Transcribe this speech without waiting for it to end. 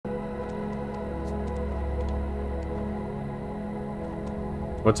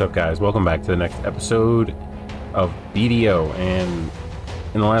What's up, guys? Welcome back to the next episode of BDO. And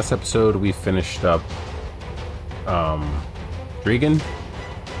in the last episode, we finished up Drigan,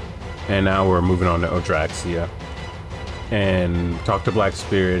 and now we're moving on to Odraxia. And talked to Black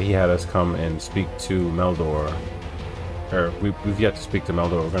Spirit. He had us come and speak to Meldor. Or we've yet to speak to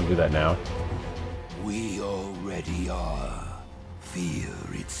Meldor. We're going to do that now. We already are fear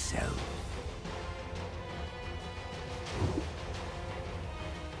itself.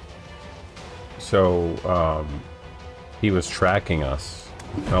 So, he was tracking us.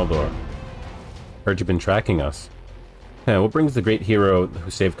 Meldor. Heard you've been tracking us. Yeah, what brings the great hero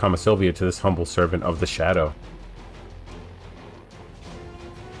who saved Kama Sylvia to this humble servant of the Shadow?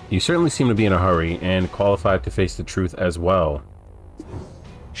 You certainly seem to be in a hurry, and qualified to face the truth as well.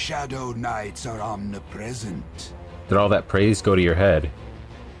 Shadow Knights are omnipresent. Did all that praise go to your head?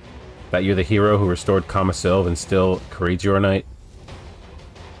 That you're the hero who restored Kama Sylv and still Courageor Knight?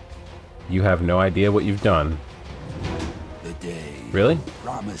 You have no idea what you've done. The day Really?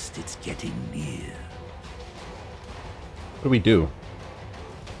 promised it's getting near. What do we do?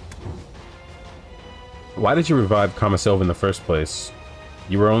 Why did you revive Kama Sylv in the first place?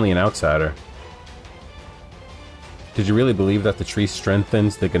 You were only an outsider. Did you really believe that the tree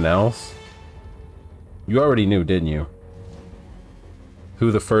strengthens the Ganels? You already knew, didn't you?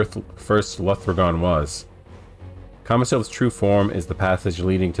 Who the first Luthragon was. Kama Sylv's true form is the passage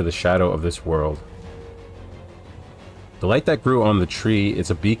leading to the shadow of this world. The light that grew on the tree is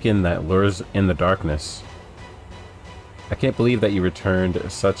a beacon that lures in the darkness. I can't believe that you returned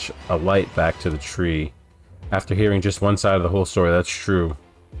such a light back to the tree. After hearing just one side of the whole story, that's true.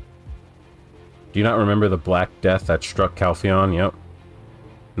 Do you not remember the Black Death that struck Calpheon? Yep.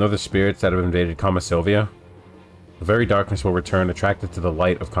 Know the spirits that have invaded Kama Sylvia? The very darkness will return, attracted to the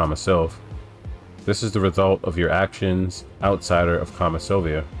light of Kama Sylv. This is the result of your actions, outsider of Kama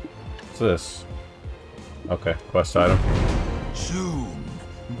Sylvia. What's this? Okay, quest item. Soon,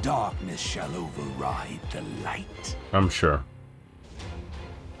 darkness shall override the light. I'm sure.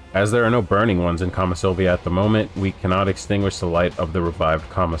 As there are no burning ones in Kama Sylvia at the moment, we cannot extinguish the light of the revived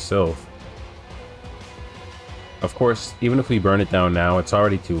Kama Sylv. Of course, even if we burn it down now, it's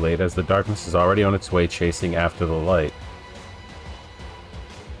already too late, as the darkness is already on its way chasing after the light.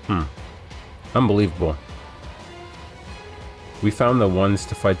 Unbelievable. We found the ones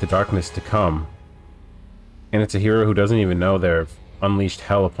to fight the darkness to come. And it's a hero who doesn't even know they've unleashed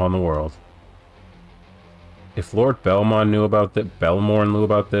hell upon the world. If Lord Belmorn knew about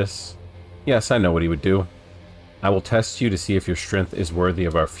this, yes, I know what he would do. I will test you to see if your strength is worthy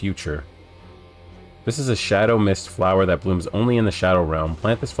of our future. This is a shadow mist flower that blooms only in the Shadow Realm.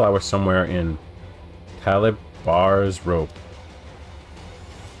 Plant this flower somewhere in Talibar's rope.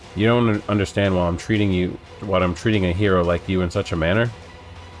 You don't understand why I'm treating a hero like you in such a manner?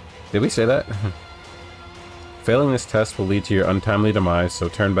 Did we say that? Failing this test will lead to your untimely demise, so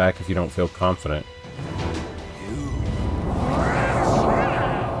turn back if you don't feel confident.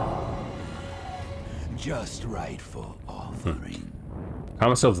 Just right for offering.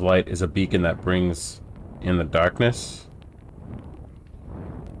 Kama Sylv's light is a beacon that brings in the darkness.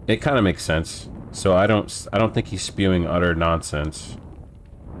 It kind of makes sense. So I don't think he's spewing utter nonsense.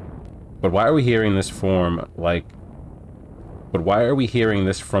 But why are we hearing this from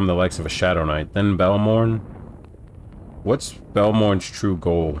the likes of a Shadow Knight? Then Belmorn? What's Belmorn's true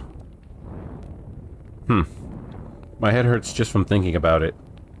goal? My head hurts just from thinking about it.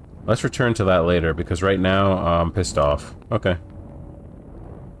 Let's return to that later, because right now, I'm pissed off. Okay.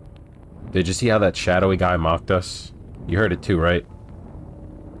 Did you see how that shadowy guy mocked us? You heard it too, right?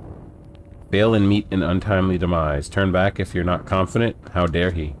 Fail and meet an untimely demise. Turn back if you're not confident. How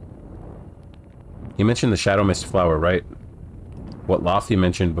dare he? He mentioned the Shadow Mist flower, right? What Laufey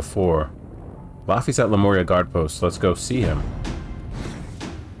mentioned before. Laufey's at Lemuria Guard Post. Let's go see him.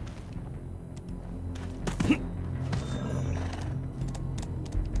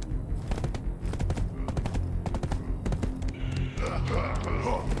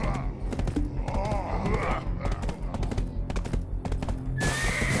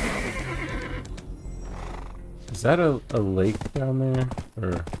 Is that a lake down there?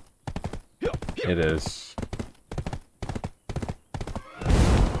 Or... It is.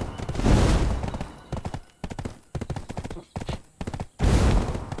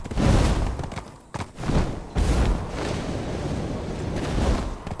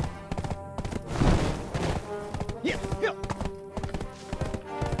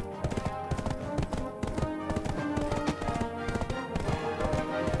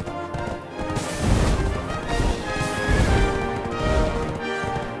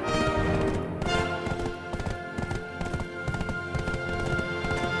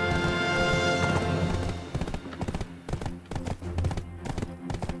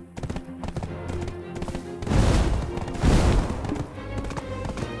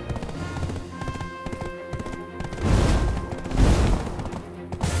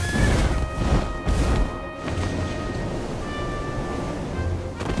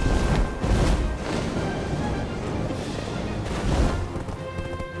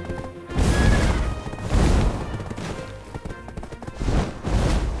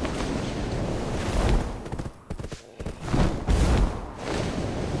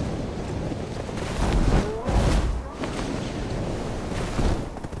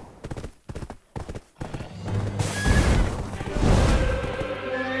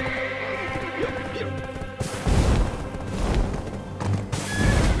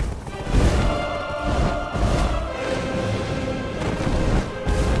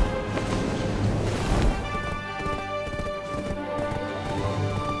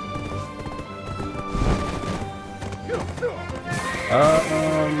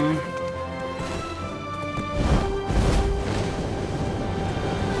 Um...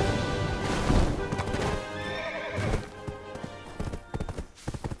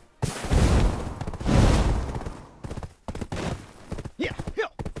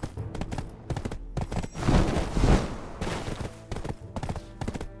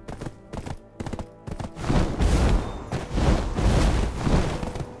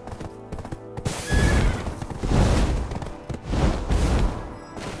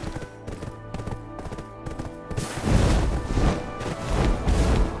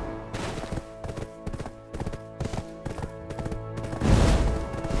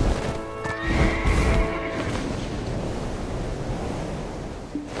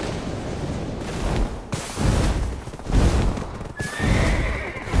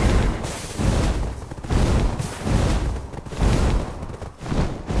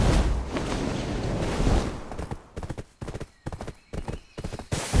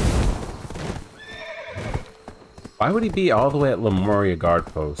 Why would he be all the way at Lemuria Guard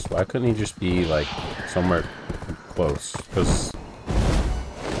Post? Why couldn't he just be, like, somewhere close? Because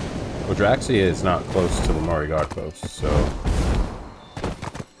Quadraxia is not close to Lemuria Guard Post, so...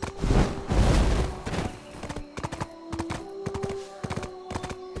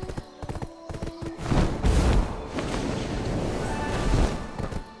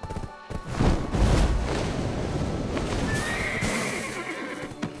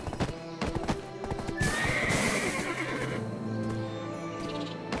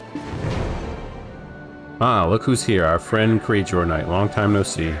 Ah, look who's here, our friend Creature Knight. Long time no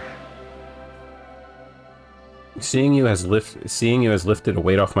see. Seeing you has lifted a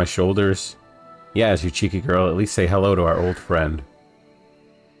weight off my shoulders. Yes, you cheeky girl, at least say hello to our old friend.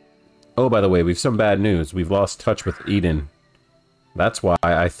 Oh, by the way, we've some bad news. We've lost touch with Eden. That's why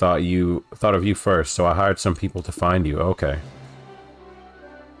I thought of you first, so I hired some people to find you. Okay.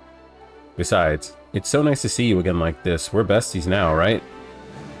 Besides, it's so nice to see you again like this. We're besties now, right?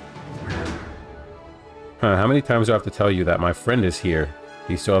 Huh, how many times do I have to tell you that my friend is here?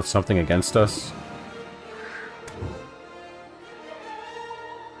 Do you still have something against us?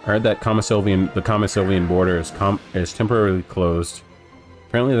 I heard that the Commissylvian border is temporarily closed.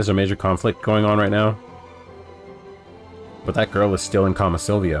 Apparently there's a major conflict going on right now. But that girl is still in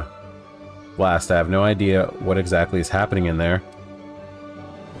Commissylvia. Blast, I have no idea what exactly is happening in there.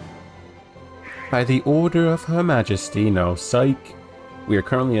 By the order of Her Majesty, no, psych. We are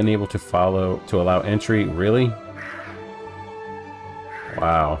currently unable to allow entry. Really?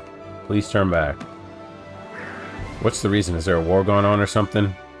 Wow. Please turn back. What's the reason? Is there a war going on or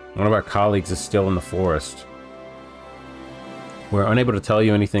something? One of our colleagues is still in the forest. We're unable to tell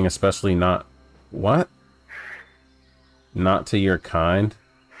you anything, especially not... What? Not to your kind?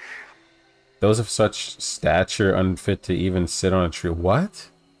 Those of such stature unfit to even sit on a tree. What?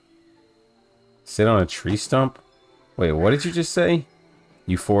 Sit on a tree stump? Wait, what did you just say?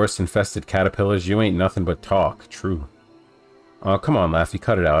 You forest-infested caterpillars, you ain't nothing but talk. True. Oh, come on, Laffy,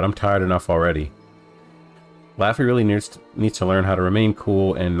 cut it out. I'm tired enough already. Laffy really needs to learn how to remain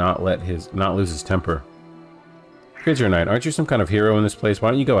cool and not lose his temper. Creature Knight, aren't you some kind of hero in this place?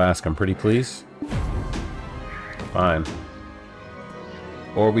 Why don't you go ask him, pretty please? Fine.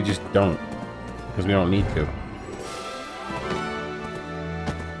 Or we just don't. Because we don't need to.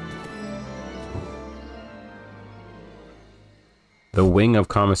 The wing of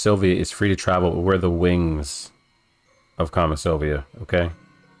Commissylvia is free to travel. We're the wings of Commissylvia, okay?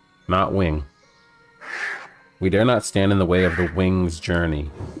 Not wing. We dare not stand in the way of the wing's journey.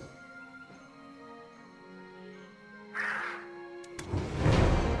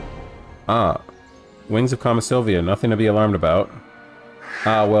 Ah, wings of Commissylvia, nothing to be alarmed about.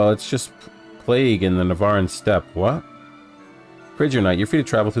 Ah, well, it's just plague in the Navaran steppe. What? Creature Knight, you're free to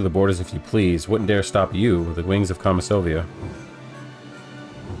travel through the borders if you please. Wouldn't dare stop you, the wings of Commissylvia.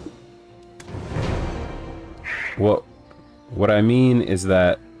 Well, what I mean is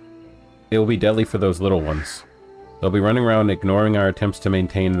that it will be deadly for those little ones. They'll be running around ignoring our attempts to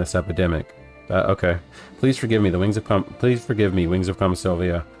maintain this epidemic. Okay. Please forgive me, wings of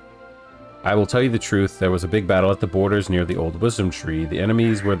Commissylvia. I will tell you the truth. There was a big battle at the borders near the old wisdom tree. The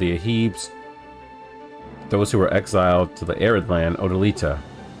enemies were the Ahibs, those who were exiled to the arid land, Odalita.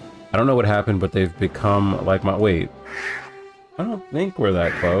 I don't know what happened, but they've become like my... Wait. I don't think we're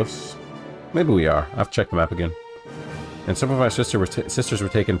that close. Maybe we are. I've checked the map again. And some of our sisters were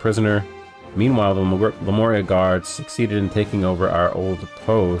taken prisoner. Meanwhile, the Lemuria guards succeeded in taking over our old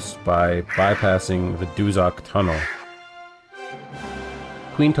post by bypassing the Duzak tunnel.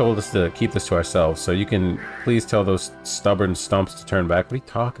 Queen told us to keep this to ourselves, so you can please tell those stubborn stumps to turn back. What are you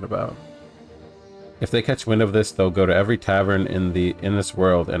talking about? If they catch wind of this, they'll go to every tavern in this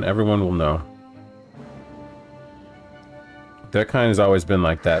world, and everyone will know. Their kind has always been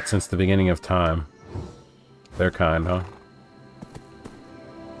like that, since the beginning of time. Their kind, huh?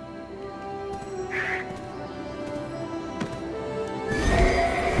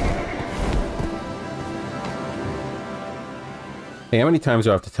 Hey, how many times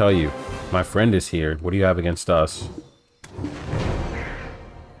do I have to tell you? My friend is here. What do you have against us?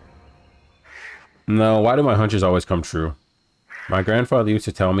 No, why do my hunches always come true? My grandfather used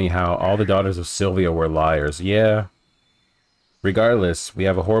to tell me how all the daughters of Sylvia were liars. Yeah. Regardless, we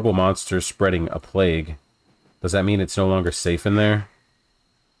have a horrible monster spreading a plague. Does that mean it's no longer safe in there?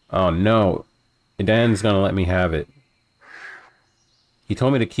 Oh no. Idan's gonna let me have it. He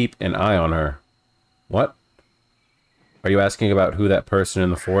told me to keep an eye on her. What? Are you asking about who that person in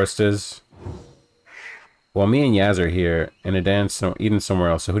the forest is? Well, me and Yaz are here, and Idan's eating somewhere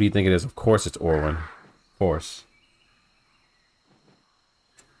else, so who do you think it is? Of course it's Orwin. Of course.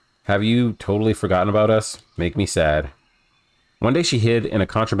 Have you totally forgotten about us? Make me sad. One day she hid in a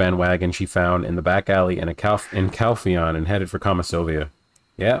contraband wagon she found in the back alley in Calpheon and headed for Kamasovia.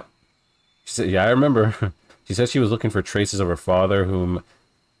 Yeah. She said, yeah, I remember. She said she was looking for traces of her father, whom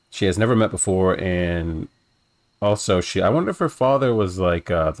she has never met before, and also I wonder if her father was like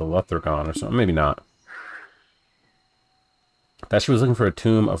the Luthragon or something. Maybe not. That she was looking for a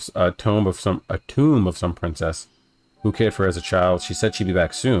tomb of some princess who cared for her as a child. She said she'd be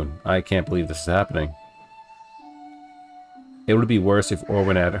back soon. I can't believe this is happening. It would be worse if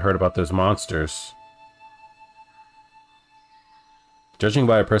Orwin had heard about those monsters. Judging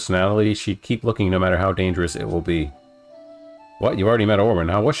by her personality, she'd keep looking no matter how dangerous it will be. What? You already met Orwin.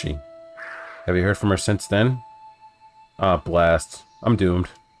 How was she? Have you heard from her since then? Ah, blast. I'm doomed.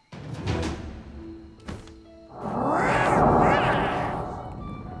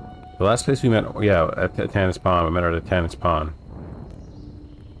 The last place we met, yeah, at Tannis Pond. We met her at Tannis Pond.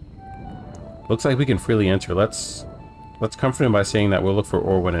 Looks like we can freely enter. Let's comfort him by saying that we'll look for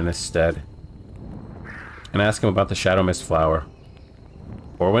Orwin in his stead. And ask him about the Shadow Mist flower.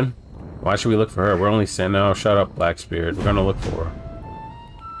 Orwin? Why should we look for her? We're only saying, no, shut up, Black Spirit. We're gonna look for her.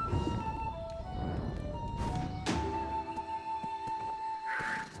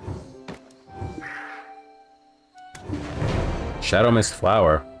 Shadow Mist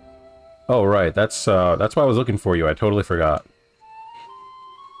flower. Oh, right. That's why I was looking for you. I totally forgot.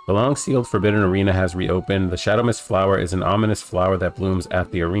 The long-sealed Forbidden Arena has reopened. The Shadow Mist flower is an ominous flower that blooms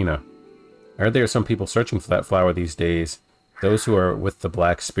at the arena. I heard there are some people searching for that flower these days. Those who are with the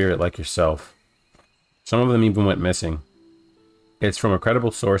Black Spirit like yourself. Some of them even went missing. It's from a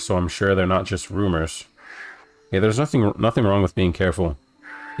credible source, so I'm sure they're not just rumors. Hey, there's nothing wrong with being careful.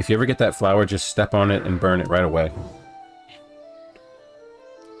 If you ever get that flower, just step on it and burn it right away.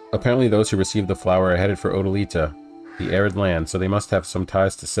 Apparently those who received the flower are headed for Odalita, the arid land, so they must have some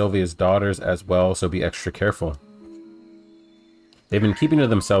ties to Sylvia's daughters as well, so be extra careful. They've been keeping to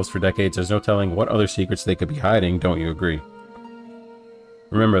themselves for decades. There's no telling what other secrets they could be hiding, don't you agree?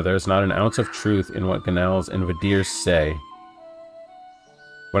 Remember, there's not an ounce of truth in what Ganels and Vadirs say.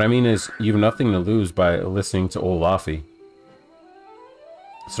 What I mean is, you've nothing to lose by listening to old Laffy.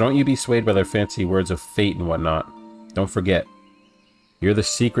 So don't you be swayed by their fancy words of fate and whatnot. Don't forget. You're the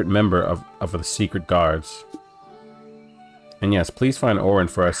secret member of the secret guards. And yes, please find Orwin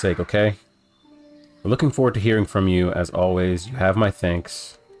for our sake, okay? We're looking forward to hearing from you, as always. You have my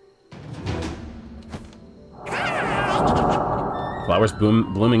thanks. Flowers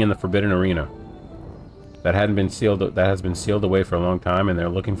blooming in the Forbidden Arena. That has been sealed away for a long time, and they're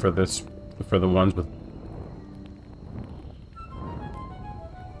looking for the ones with...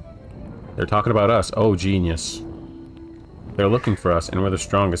 They're talking about us. Oh, genius. They're looking for us, and we're the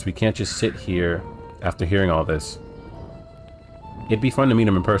strongest. We can't just sit here after hearing all this. It'd be fun to meet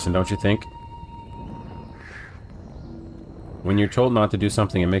them in person, don't you think? When you're told not to do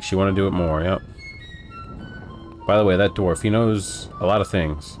something, it makes you want to do it more, yep. By the way, that dwarf, he knows a lot of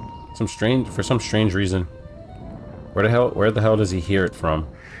things. For some strange reason. Where the hell does he hear it from?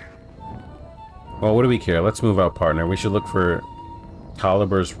 Well, what do we care? Let's move out, partner. We should look for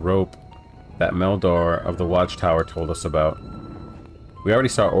Taliber's rope that Meldor of the Watchtower told us about. We already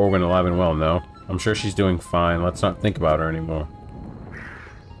saw Orwin alive and well, no? I'm sure she's doing fine. Let's not think about her anymore.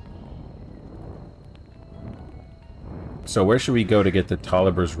 So where should we go to get the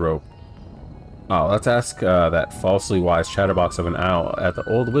Taliber's rope? Oh, let's ask that falsely wise chatterbox of an owl at the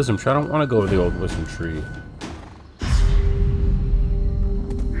Old Wisdom Tree. I don't want to go to the Old Wisdom Tree.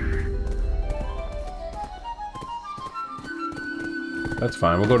 That's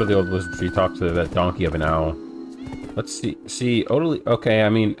fine. We'll go to the Old Wisdom Tree, talk to that donkey of an owl. Let's see. See, Odali. Okay, I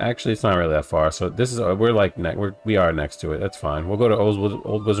mean, actually, it's not really that far. So this is we're like we are next to it. That's fine. We'll go to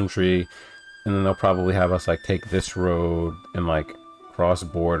Old Wisdom Tree, and then they'll probably have us like take this road and like cross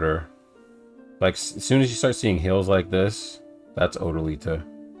border. Like as soon as you start seeing hills like this, that's Odalita.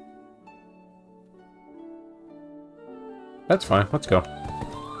 That's fine. Let's go.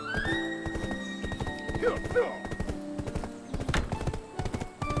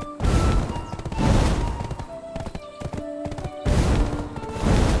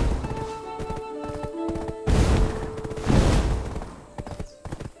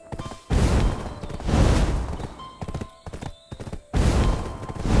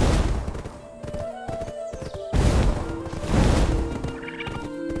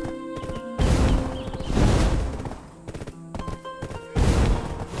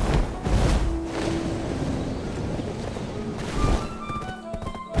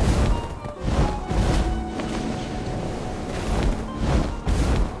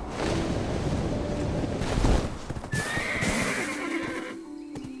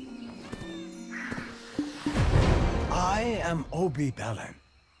 I am Obi Bellin,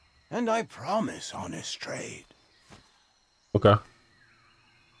 and I promise honest trade. Okay.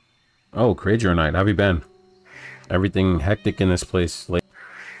 Oh, Krager Knight, how have you been? Everything hectic in this place lately.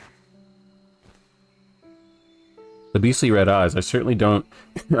 The beastly red eyes. I certainly don't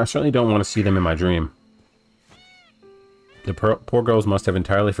want to see them in my dream. The poor girls must have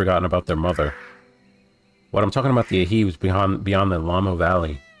entirely forgotten about their mother. What I'm talking about, the Ahibs beyond the Lamo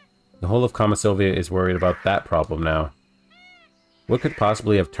Valley. The whole of Kamisylvia is worried about that problem now. What could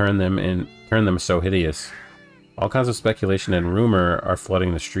possibly have turned them so hideous? All kinds of speculation and rumor are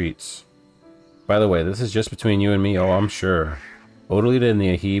flooding the streets. By the way, this is just between you and me. Oh, I'm sure. Odalita and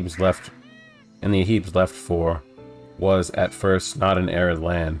the Ahibs left for was at first not an arid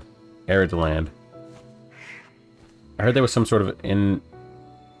land. I heard there was some sort of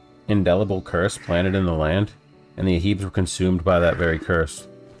indelible curse planted in the land, and the Ahibs were consumed by that very curse.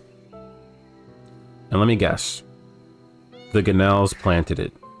 And let me guess. The Ganels planted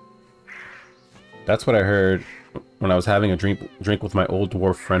it. That's what I heard when I was having a drink with my old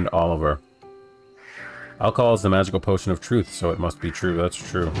dwarf friend Oliver. Alcohol is the magical potion of truth, so it must be true. That's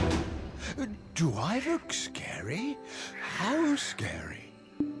true. Do I look scary? How scary?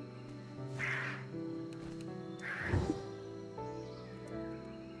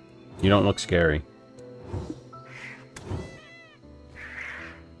 You don't look scary.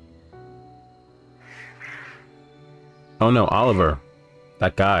 Oh no, Oliver.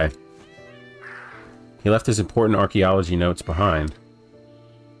 That guy. He left his important archaeology notes behind.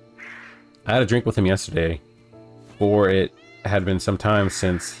 I had a drink with him yesterday, for it had been some time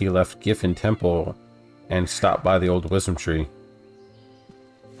since he left Giffen Temple and stopped by the old wisdom tree.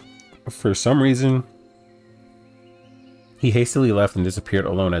 For some reason, he hastily left and disappeared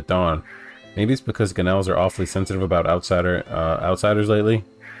alone at dawn. Maybe it's because Ganels are awfully sensitive about outsiders lately.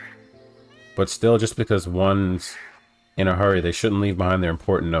 But still, just because one's in a hurry, they shouldn't leave behind their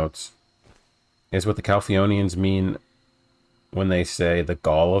important notes. Is what the Calphionians mean when they say the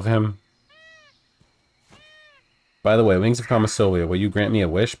gall of him? By the way, Wings of Kamisylvia, will you grant me a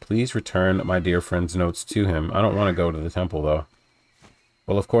wish? Please return my dear friend's notes to him. I don't want to go to the temple, though.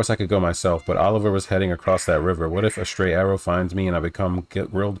 Well, of course I could go myself, but Oliver was heading across that river. What if a stray arrow finds me and I become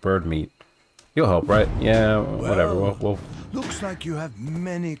grilled bird meat? You'll help, right? Yeah, whatever. Well, looks like you have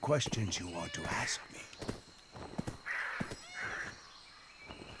many questions you want to ask me.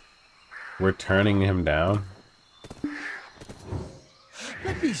 We're turning him down?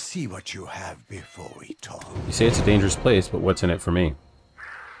 Let me see what you have before we talk. You say it's a dangerous place, but what's in it for me?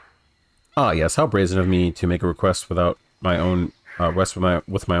 Ah, yes, how brazen of me to make a request without my own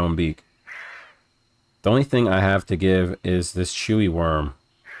with my own beak. The only thing I have to give is this chewy worm,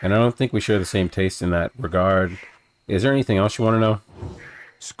 and I don't think we share the same taste in that regard. Is there anything else you want to know?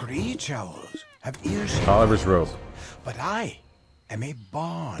 Screech owls have ears. Oliver's rope. But I am a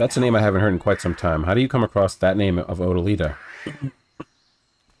barn. That's a name I haven't heard in quite some time. How do you come across that name of Odalita?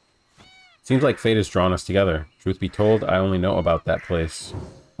 Seems like fate has drawn us together. Truth be told, I only know about that place.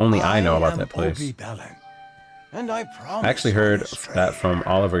 Only I know about that place. Obi Bellin, and I promise I actually heard that from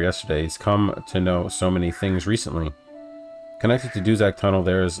Oliver yesterday. He's come to know so many things recently. Connected to Duzak Tunnel,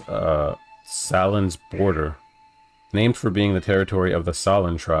 there's Salin's border, named for being the territory of the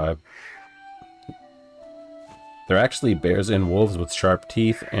Salin tribe. They're actually bears and wolves with sharp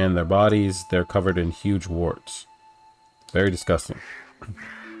teeth, and their bodies, they're covered in huge warts. Very disgusting.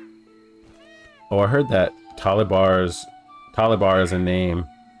 Oh, I heard that Talibar is a name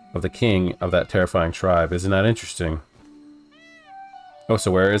of the king of that terrifying tribe. Isn't that interesting? Oh,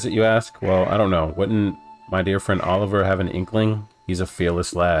 so where is it, you ask? Well, I don't know. Wouldn't my dear friend Oliver have an inkling? He's a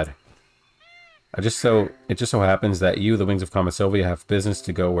fearless lad. It just so happens that you, the Wings of Kama Sylvia, have business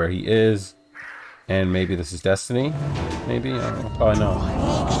to go where he is. And maybe this is destiny? Maybe? I don't know. Probably not.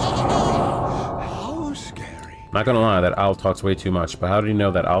 How scary. Not gonna lie, that owl talks way too much, but how did he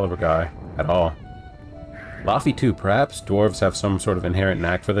know that Oliver guy at all? Laffy too, perhaps? Dwarves have some sort of inherent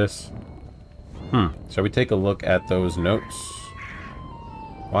knack for this? Shall we take a look at those notes?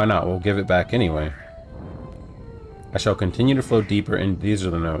 Why not? We'll give it back anyway. I shall continue to flow deeper, and these are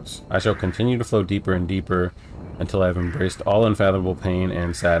the notes. I shall continue to flow deeper and deeper until I have embraced all unfathomable pain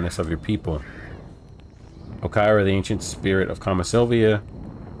and sadness of your people. Okaira, the ancient spirit of Kama Sylvia,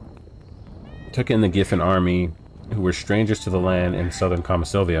 took in the Giffen army, who were strangers to the land in southern Kama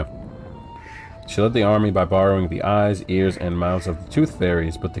Sylvia. She led the army by borrowing the eyes, ears, and mouths of the Tooth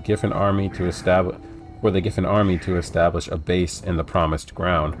Fairies, but the Giffen army to establish a base in the promised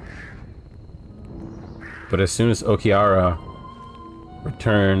ground. But as soon as Okiara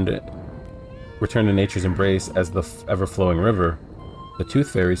returned to nature's embrace as the ever-flowing river, the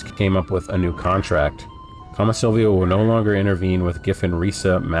Tooth Fairies came up with a new contract. Kama Sylvia will no longer intervene with Giffen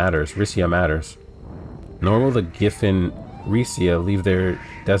Risia matters, nor will the Giffen Risia leave their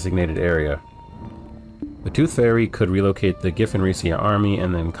designated area. The Tooth Fairy could relocate the Giffen Risia army,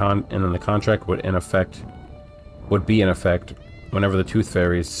 and then the contract would be in effect whenever the Tooth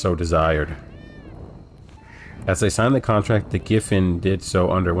Fairies so desired. As they signed the contract, the Giffen did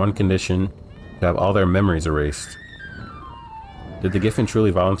so under one condition: to have all their memories erased. Did the Giffen truly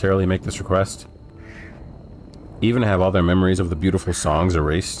voluntarily make this request? Even have all their memories of the beautiful songs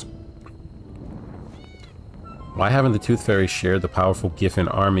erased? Why haven't the Tooth Fairies shared the powerful Giffen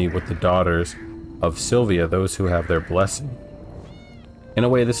army with the daughters of Sylvia, those who have their blessing? In a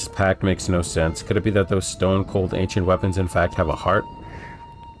way, this pact makes no sense. Could it be that those stone-cold ancient weapons in fact have a heart?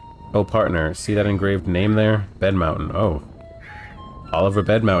 Oh, partner, see that engraved name there? Bedmountain. Oh. Oliver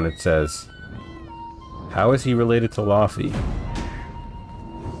Bedmountain, it says. How is he related to Laffy?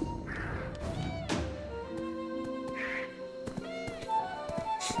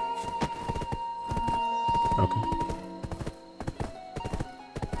 Okay.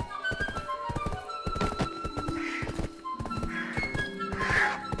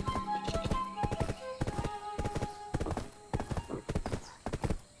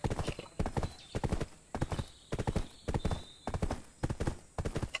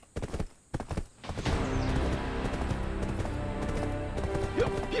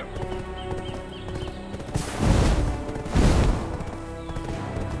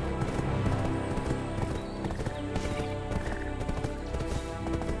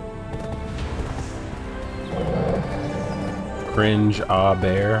 Cringe, ah,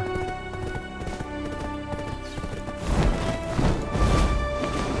 bear.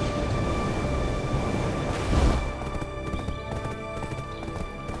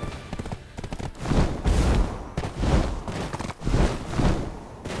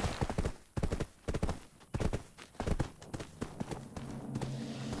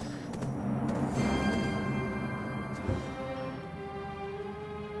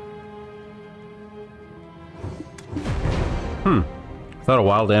 I thought a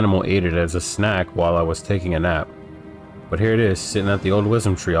wild animal ate it as a snack while I was taking a nap. But here it is, sitting at the old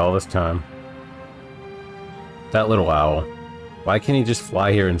wisdom tree all this time. That little owl. Why can't he just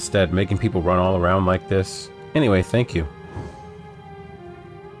fly here instead, making people run all around like this? Anyway, thank you.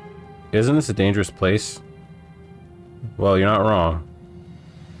 Isn't this a dangerous place? Well, you're not wrong.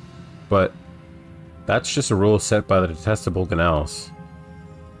 But that's just a rule set by the detestable Ganels.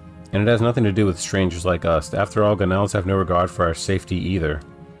 And it has nothing to do with strangers like us. After all, Ganels have no regard for our safety either.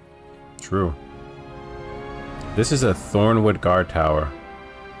 True. This is a Thornwood guard tower.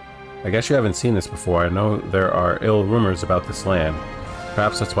 I guess you haven't seen this before. I know there are ill rumors about this land.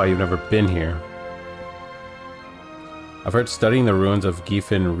 Perhaps that's why you've never been here. I've heard studying the ruins of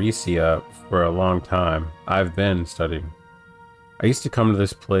Giffen Risia for a long time. I've been studying. I used to come to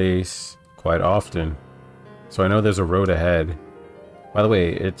this place quite often, so I know there's a road ahead. By the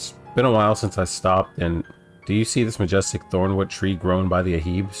way, it's been a while since I stopped, and do you see this majestic thornwood tree grown by the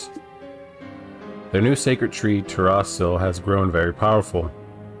Ahibs? Their new sacred tree, Tarasil, has grown very powerful.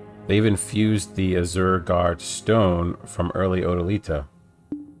 They've infused the Azure Guard stone from early Odalita.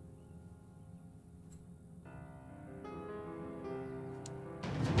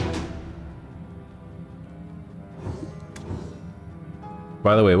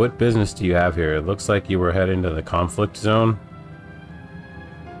 By the way, what business do you have here? It looks like you were heading to the conflict zone.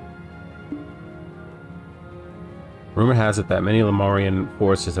 Rumor has it that many Lemurian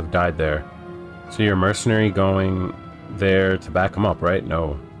forces have died there. So you're a mercenary going there to back them up, right?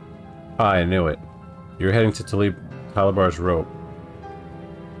 No. Ah, I knew it. You're heading to Talibar's rope.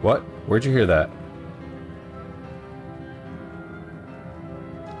 What? Where'd you hear that?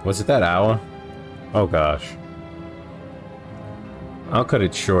 Was it that owl? Oh gosh. I'll cut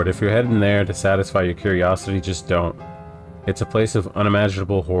it short. If you're heading there to satisfy your curiosity, just don't. It's a place of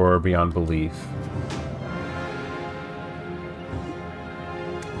unimaginable horror beyond belief.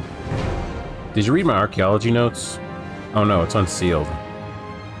 Did you read my archaeology notes? Oh no, it's unsealed.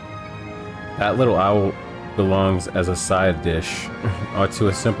 That little owl belongs as a side dish or to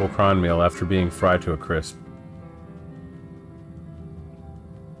a simple prawn meal after being fried to a crisp.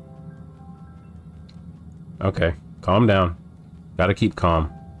 Okay, calm down. Gotta keep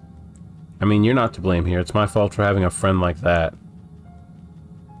calm. I mean, you're not to blame here. It's my fault for having a friend like that.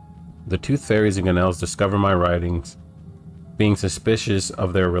 The Tooth Fairies and Ganells discover my writings. Being suspicious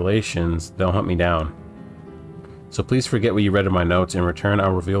of their relations, they'll hunt me down. So please forget what you read in my notes. In return,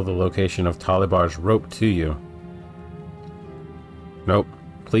 I'll reveal the location of Talibar's rope to you. Nope.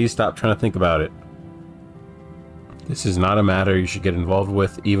 Please stop trying to think about it. This is not a matter you should get involved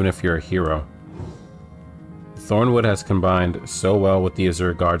with, even if you're a hero. Thornwood has combined so well with the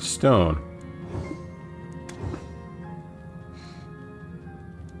Azure Guard stone.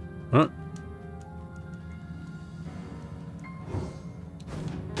 Huh?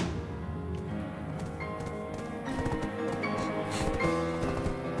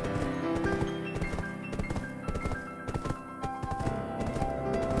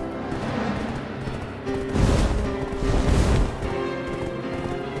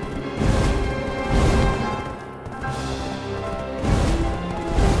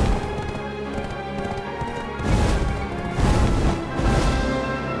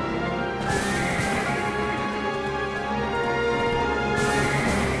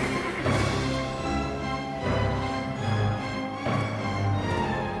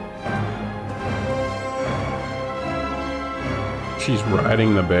 She's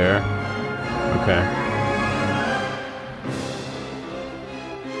riding the bear. Okay.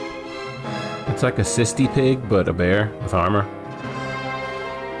 It's like a cysty pig, but a bear with armor.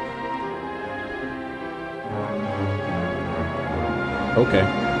 Okay.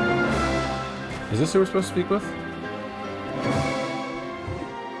 Is this who we're supposed to speak with?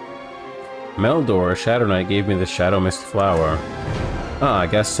 Meldor, a Shadow Knight, gave me the Shadow Mist flower. Ah, I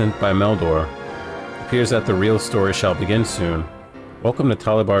guess sent by Meldor. Appears that the real story shall begin soon. Welcome to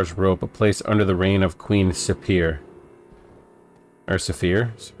Talibar's Rope, a place under the reign of Queen Saphir. Or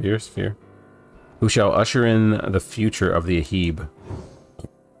Saphir? Saphir? Who shall usher in the future of the Ahib.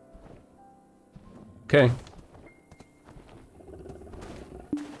 Okay.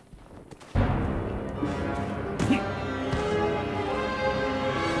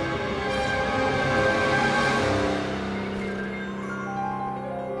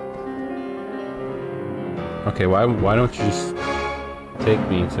 Okay, why don't you just take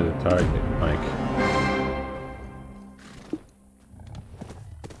me to the target, like...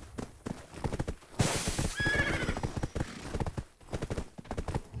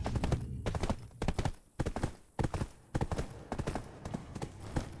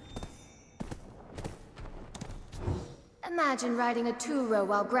 Imagine riding a two-row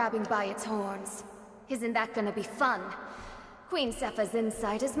while grabbing by its horns. Isn't that gonna be fun? Queen Sepha's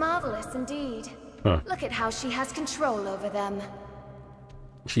insight is marvelous indeed. Huh. Look at how she has control over them.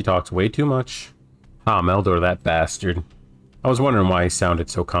 She talks way too much. Ah, Meldor, that bastard. I was wondering why he sounded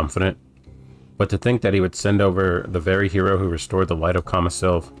so confident. But to think that he would send over the very hero who restored the light of Kama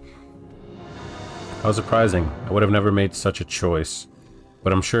Sylve. How surprising. I would have never made such a choice.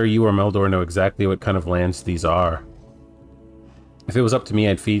 But I'm sure you or Meldor know exactly what kind of lands these are. If it was up to me,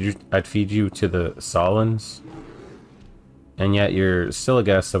 I'd feed you to the Solans. And yet you're still a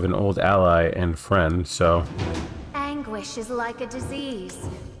guest of an old ally and friend, so... Anguish is like a disease.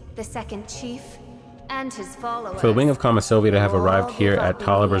 The second chief and his followers. For the Wing of Kama Sylve to have arrived here at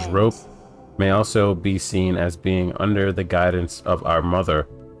Talibar's Rope may also be seen as being under the guidance of our mother.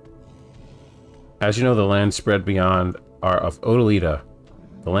 As you know, the lands spread beyond are of Odalita,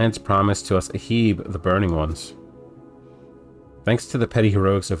 the lands promised to us Ahib, the Burning Ones. Thanks to the petty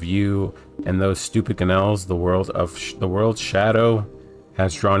heroics of you and those stupid Ganells, the world's shadow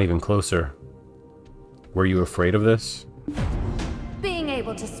has drawn even closer. Were you afraid of this? Being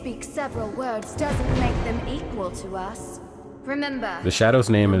able to speak several words doesn't make them equal to us. Remember, the shadow's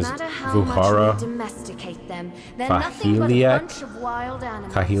name is Vuhara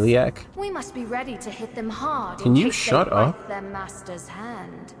Kahiliak. We must be ready to hit them hard. Can you shut up? Their master's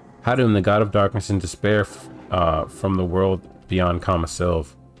hand. Hadum, the god of darkness and despair from the world beyond Kama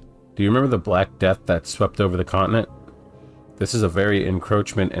Sylve. Do you remember the Black Death that swept over the continent? This is a very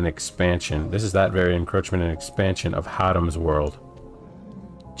encroachment and expansion. This is that very encroachment and expansion of Hadam's world.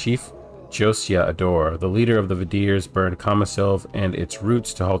 Chief Josia Ador, the leader of the Vidirs, burned Kamasilv and its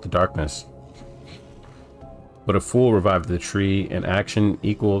roots to halt the darkness. But a fool revived the tree, an action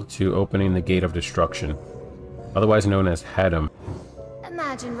equal to opening the gate of destruction, otherwise known as Hadam.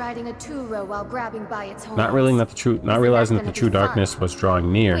 Imagine riding a two-row while grabbing by its horns. Not realizing that the true darkness was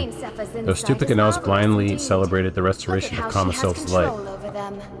drawing near, those two Picanels blindly celebrated the restoration of Kamasilv's light.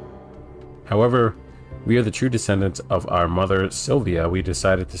 However, we are the true descendants of our mother Sylvia. We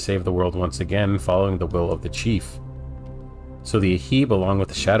decided to save the world once again, following the will of the chief. So the Ahib, along with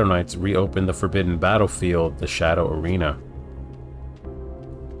the Shadow Knights, reopened the forbidden battlefield, the Shadow Arena.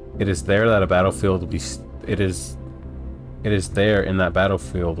 It is there that a battlefield will be. It is there in that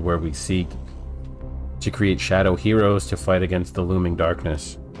battlefield where we seek to create shadow heroes to fight against the looming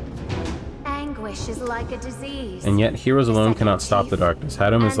darkness. Anguish is like a disease. And yet, heroes alone cannot stop the darkness.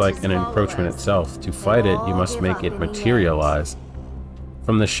 Hadam is like an encroachment itself. To fight it, you must make it materialize.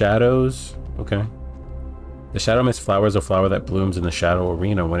 From the shadows... Okay. The Shadow Mist flower is a flower that blooms in the Shadow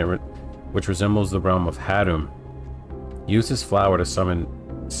Arena, which resembles the realm of Hadam. Use this flower to summon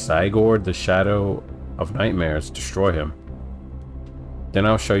Sigurd, the Shadow of Nightmares. Destroy him. Then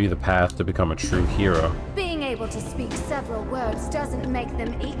I'll show you the path to become a true hero. Being able to speak several words doesn't make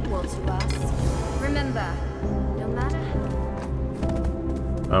them equal to us. Remember, no matter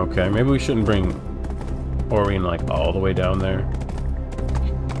how... Okay, maybe we shouldn't bring Aurine like all the way down there.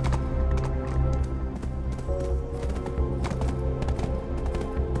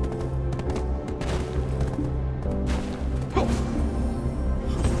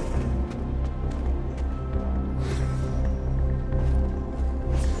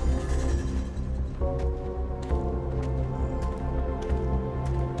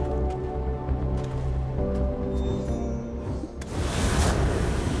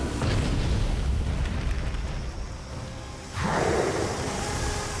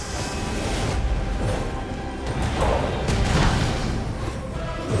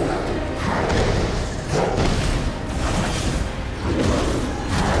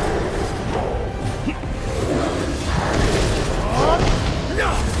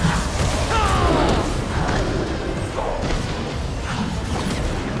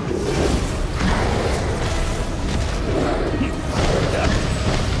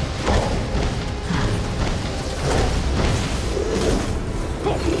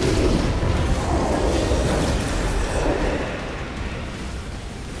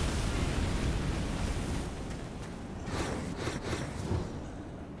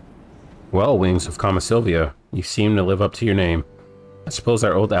 Well, Wings of Kamasilvia, you seem to live up to your name. I suppose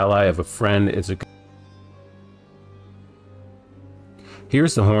our old ally of a friend is a...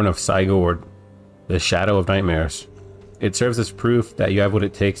 Here's the horn of Sigurd, the Shadow of Nightmares. It serves as proof that you have what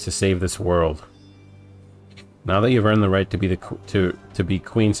it takes to save this world. Now that you've earned the right to be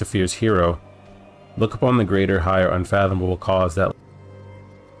Queen Saphir's hero, look upon the greater, higher, unfathomable cause that...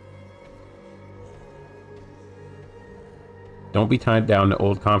 Don't be tied down to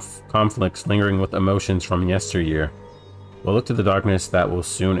old conflicts lingering with emotions from yesteryear. We'll look to the darkness that will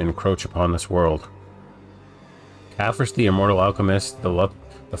soon encroach upon this world. Cafris, the immortal alchemist, the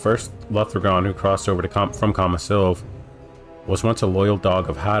first Luthragon who crossed over from Kamasilv, was once a loyal dog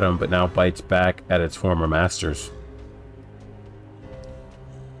of Hadam, but now bites back at its former masters.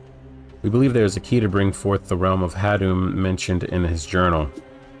 We believe there is a key to bring forth the realm of Hadum mentioned in his journal.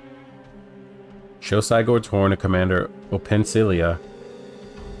 Show Sigurd's horn to Commander Opensilia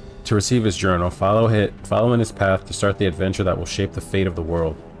to receive his journal. Follow in his path to start the adventure that will shape the fate of the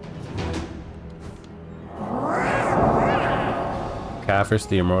world. Cafris,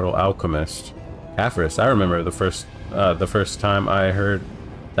 the immortal alchemist. Cafris, I remember the first time I heard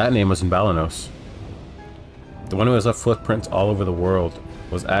that name was in Balanos. The one who has left footprints all over the world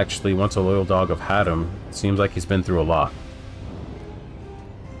was actually once a loyal dog of Hadam. It seems like he's been through a lot.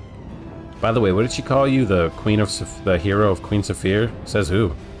 By the way, what did she call you? The hero of Queen Saphir? Says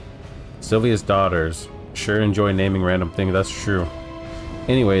who? Sylvia's daughters. Sure enjoy naming random things, that's true.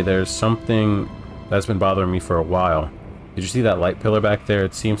 Anyway, there's something that's been bothering me for a while. Did you see that light pillar back there?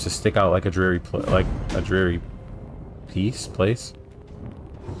 It seems to stick out like a dreary place.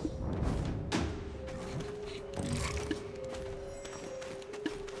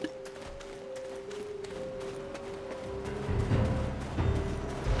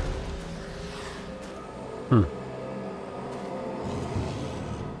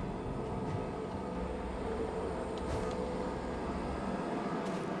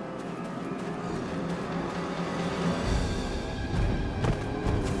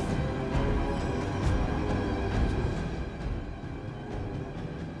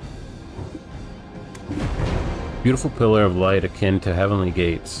 Beautiful pillar of light akin to heavenly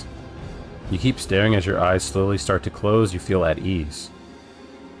gates. You keep staring as your eyes slowly start to close, you feel at ease.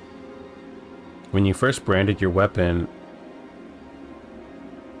 When you first branded your weapon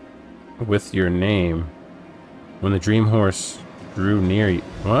with your name, when the dream horse drew near you...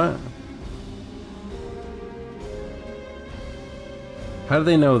 What? How do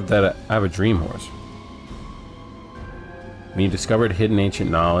they know that I have a dream horse? When you discovered hidden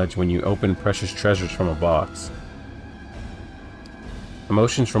ancient knowledge, when you opened precious treasures from a box.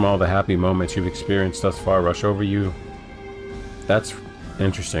 Emotions from all the happy moments you've experienced thus far rush over you. That's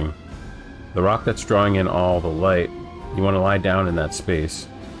interesting. The rock that's drawing in all the light, you want to lie down in that space.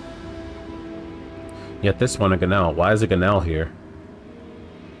 Yet this one, a Ganel. Why is a Ganel here?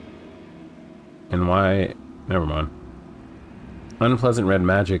 And why... Never mind. Unpleasant red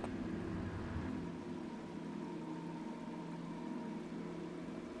magic.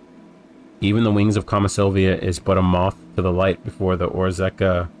 Even the wings of Kama Sylvia is but a moth to the light before the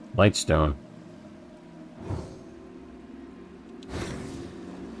Orzeka Lightstone.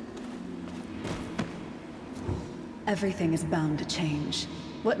 Everything is bound to change.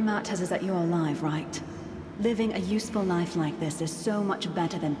 What matters is that you're alive, right? Living a useful life like this is so much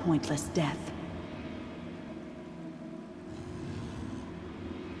better than pointless death.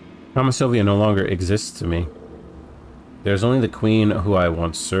 Kama Sylvia no longer exists to me. There's only the queen who I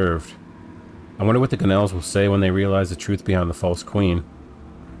once served. I wonder what the Ganels will say when they realize the truth behind the false queen.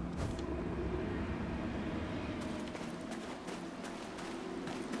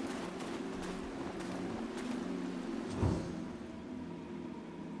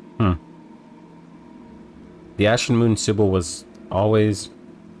 The Ashen Moon Sybil Sybil always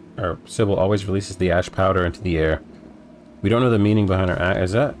releases the ash powder into the air. We don't know the meaning behind her act.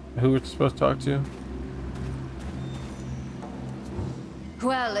 Is that who we're supposed to talk to?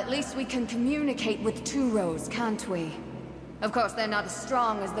 Well, at least we can communicate with Two Rows, can't we? Of course, they're not as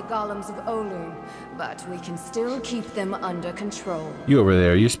strong as the golems of Olun, but we can still keep them under control. You over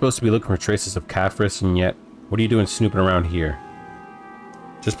there, you're supposed to be looking for traces of Caphras, and yet, what are you doing snooping around here?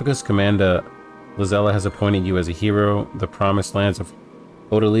 Just because Commander Lizella has appointed you as a hero, the promised lands of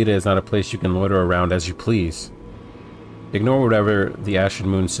Odalita is not a place you can loiter around as you please. Ignore whatever the Ashen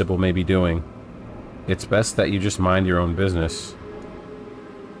Moon Sybil may be doing. It's best that you just mind your own business.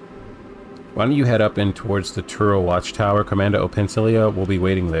 Why don't you head up in towards the Turo Watchtower? Commander Opensilia will be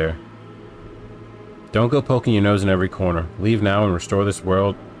waiting there. Don't go poking your nose in every corner. Leave now and restore this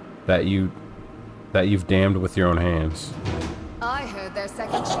world that you've damned with your own hands. I heard their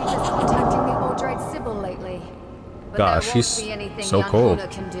second chief is contacting the Oldrite Sybil lately. But gosh, she's so cold.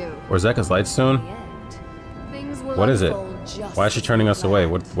 Orzeka's Lightstone? What is it? Why is she turning us away?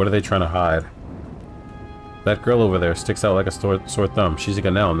 What are they trying to hide? That girl over there sticks out like a sore thumb. She's a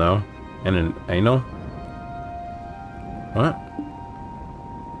Ganel, no? And an anal? What?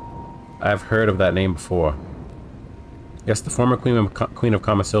 I've heard of that name before. Yes, the former Queen of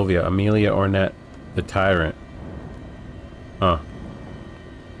Kama Sylvia, Amelia Ornette the Tyrant. Huh.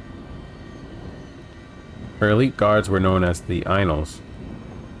 Her elite guards were known as the Einals.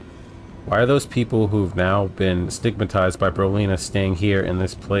 Why are those people who've now been stigmatized by Brolina staying here in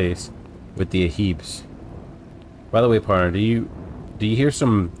this place with the Ahibs? By the way, partner, do you hear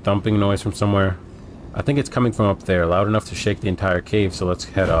some thumping noise from somewhere? I think it's coming from up there, loud enough to shake the entire cave, so let's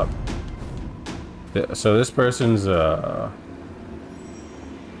head up. So this person's,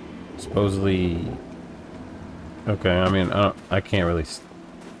 supposedly... Okay, I mean, I can't really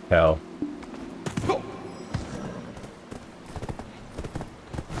tell.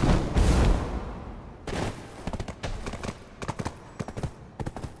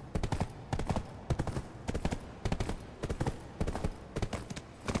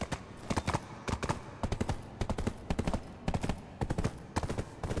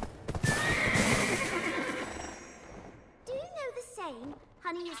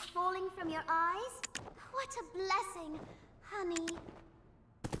 Honey is falling from your eyes? What a blessing, honey.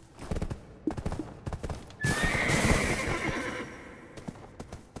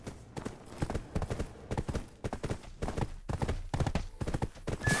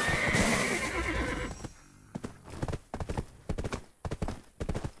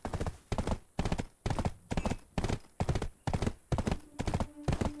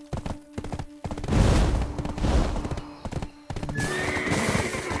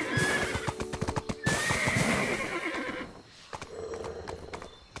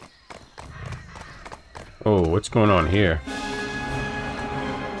 Oh, what's going on here? Do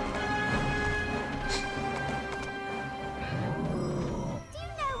you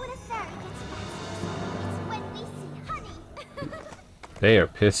know when a fairy gets restless? It's when we see honey. They are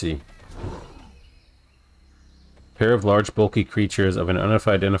pissy. pair of large, bulky creatures of an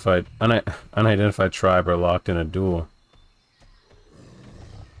unidentified tribe are locked in a duel.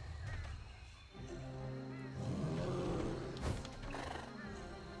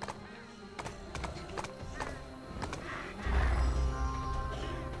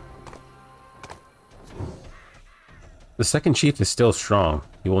 The second chief is still strong.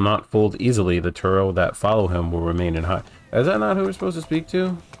 He will not fold easily. The Turo that follow him will remain in high. Is that not who we're supposed to speak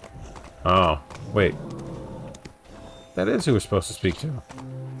to? Oh, wait. That is who we're supposed to speak to.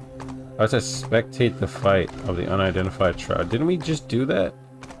 I was to spectate the fight of the unidentified tribe. Didn't we just do that?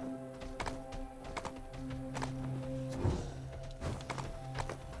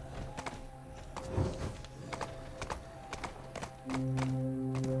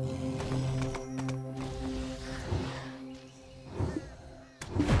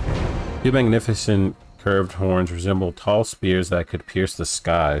 Two magnificent curved horns resemble tall spears that could pierce the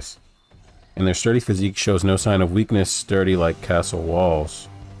skies, and their sturdy physique shows no sign of weakness, sturdy like castle walls.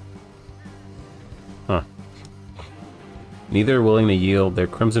 Huh. Neither are willing to yield, their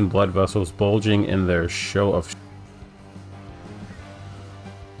crimson blood vessels bulging in their show of...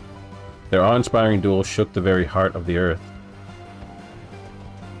 Their awe-inspiring duel shook the very heart of the earth.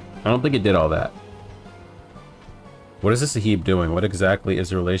 I don't think it did all that. What is this Ahib doing? What exactly is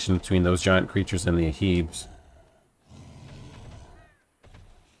the relation between those giant creatures and the Ahibs?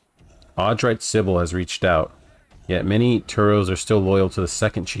 Audrite Sybil has reached out, yet many Turos are still loyal to the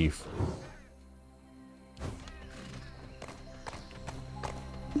second chief.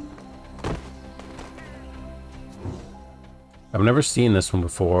 I've never seen this one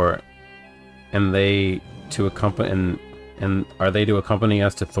before, and are they to accompany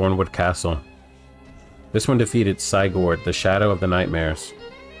us to Thornwood Castle? This one defeated Sigurd, the Shadow of the Nightmares.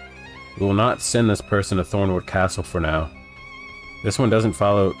 We will not send this person to Thornwood Castle for now. This one doesn't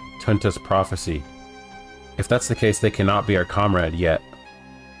follow Tunta's prophecy. If that's the case, they cannot be our comrade yet.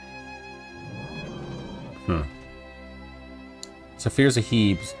 Saphir's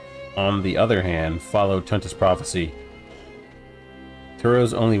Ahibs, on the other hand, follow Tunta's prophecy.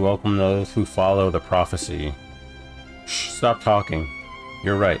 Turos only welcome those who follow the prophecy. Shh, stop talking.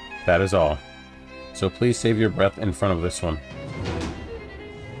 You're right, that is all. So please save your breath in front of this one.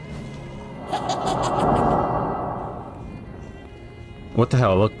 What the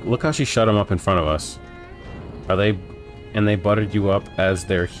hell? Look how she shut him up in front of us. And they buttered you up as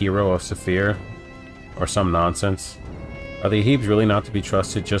their hero of Saphir? Or some nonsense? Are the Ahibs really not to be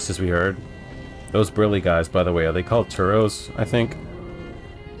trusted, just as we heard? Those Brilly guys, by the way, are they called Turos, I think?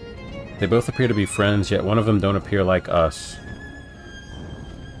 They both appear to be friends, yet one of them don't appear like us.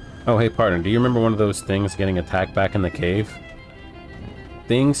 Oh, hey partner, do you remember one of those things getting attacked back in the cave?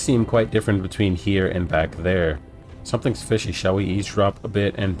 Things seem quite different between here and back there. Something's fishy. Shall we eavesdrop a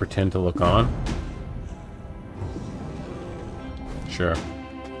bit and pretend to look on? Sure.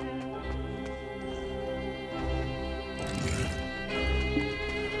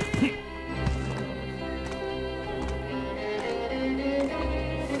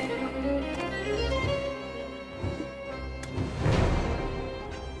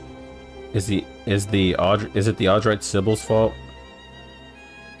 Is it the Audrite Sybil's fault?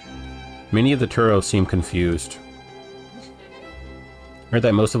 Many of the Turos seem confused. Heard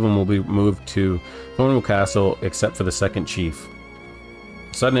that most of them will be moved to Thornwood Castle except for the second chief.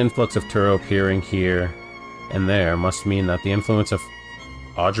 A sudden influx of Turo appearing here and there must mean that the influence of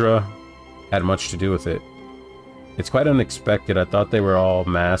Audra had much to do with it. It's quite unexpected. I thought they were all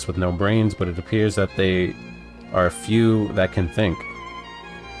mass with no brains, but it appears that they are a few that can think.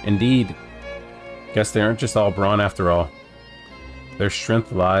 Indeed, guess they aren't just all brawn after all. Their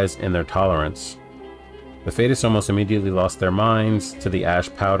strength lies in their tolerance. The Fadis almost immediately lost their minds to the ash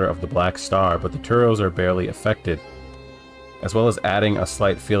powder of the Black Star, but the Turos are barely affected, as well as adding a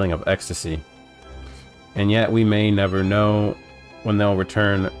slight feeling of ecstasy. And yet we may never know when they'll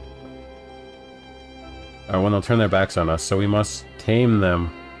return, or when they'll turn their backs on us, so we must tame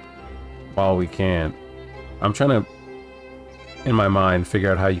them while we can. I'm trying to, in my mind,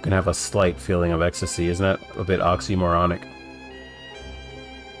 figure out how you can have a slight feeling of ecstasy. Isn't that a bit oxymoronic?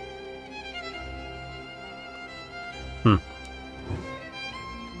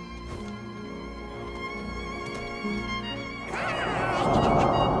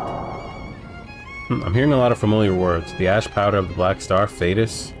 I'm hearing a lot of familiar words. The ash powder of the Black Star,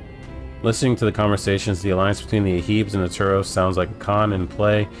 Fadis. Listening to the conversations, the alliance between the Ahibs and the Turos sounds like a con in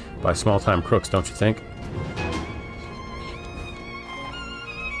play by small-time crooks, don't you think?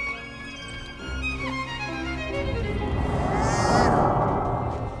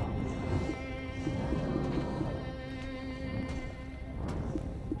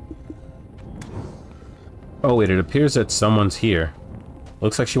 Oh wait, it appears that someone's here.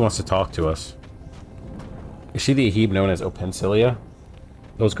 Looks like she wants to talk to us. Is she the Ahib known as Opensilia?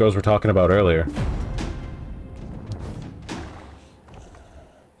 Those girls were talking about earlier.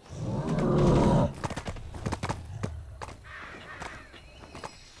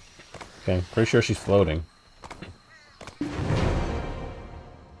 Okay, pretty sure she's floating.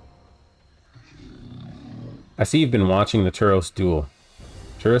 I see you've been watching the Turos duel.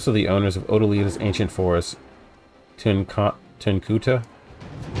 Turos are the owners of Odalita's ancient forest, Tunkuta.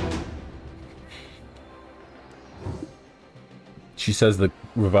 She says the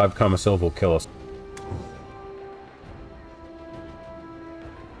revived Kamasil will kill us.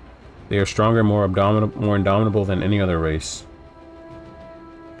 They are stronger, more indomitable than any other race.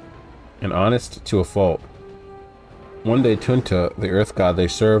 And honest to a fault. One day Tunta, the earth god they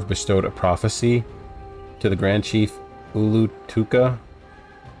serve, bestowed a prophecy to the Grand Chief Ulutuka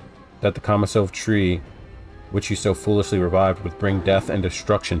that the Kamasov tree, which you so foolishly revived, would bring death and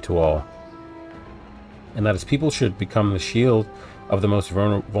destruction to all. And that his people should become the shield of the most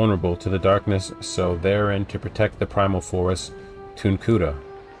vulnerable to the darkness, so therein to protect the primal forest, Tunkuta.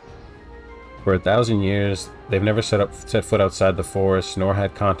 For 1,000 years, they've never set foot outside the forest, nor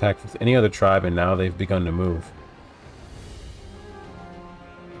had contact with any other tribe, and now they've begun to move.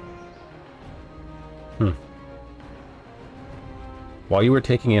 While you were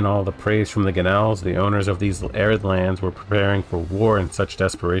taking in all the praise from the Ganals, the owners of these arid lands were preparing for war in such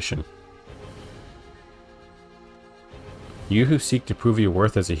desperation. You who seek to prove your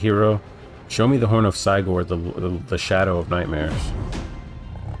worth as a hero, show me the Horn of Sigurd, the shadow of nightmares.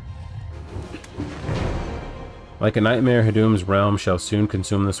 Like a nightmare, Hadum's realm shall soon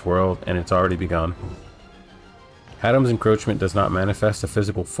consume this world, and it's already begun. Hadum's encroachment does not manifest a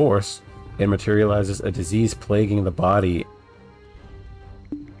physical force, it materializes a disease plaguing the body.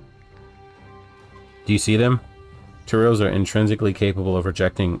 Do you see them? Turos are intrinsically capable of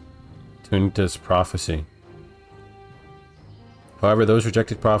rejecting Tunta's prophecy. However, those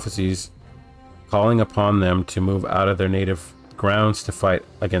rejected prophecies, calling upon them to move out of their native grounds to fight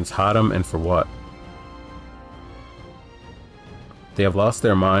against Hadum, and for what? They have lost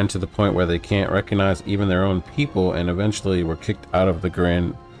their mind to the point where they can't recognize even their own people, and eventually were kicked out of their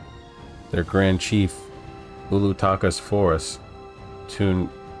grand chief, Ulutaka's forest,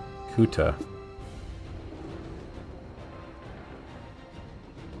 Tunkuta.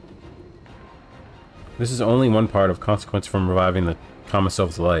 This is only one part of consequence from reviving the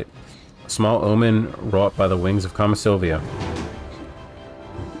Kamasil's light. A small omen wrought by the wings of Kamasilvia.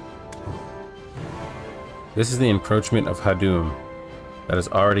 This is the encroachment of Hadum that has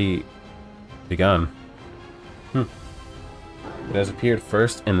already begun. It has appeared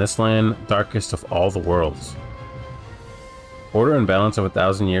first in this land, darkest of all the worlds. Order and balance of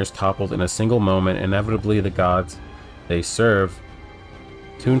 1,000 years toppled in a single moment. Inevitably, the gods they serve,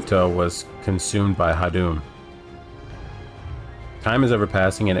 Tunta, was consumed by Hadum. Time is ever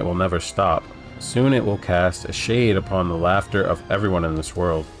passing, and it will never stop. Soon it will cast a shade upon the laughter of everyone in this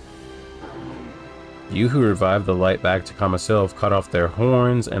world. You who revived the light back to Kamasil have cut off their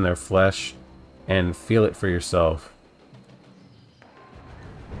horns and their flesh, and feel it for yourself.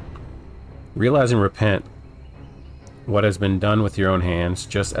 Realize and repent what has been done with your own hands,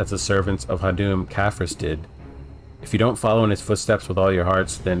 just as the servants of Hadum, Kaphris, did. If you don't follow in his footsteps with all your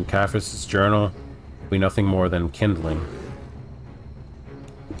hearts, then Kaphris' journal will be nothing more than kindling.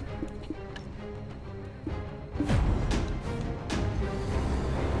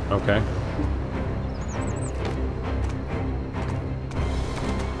 Okay.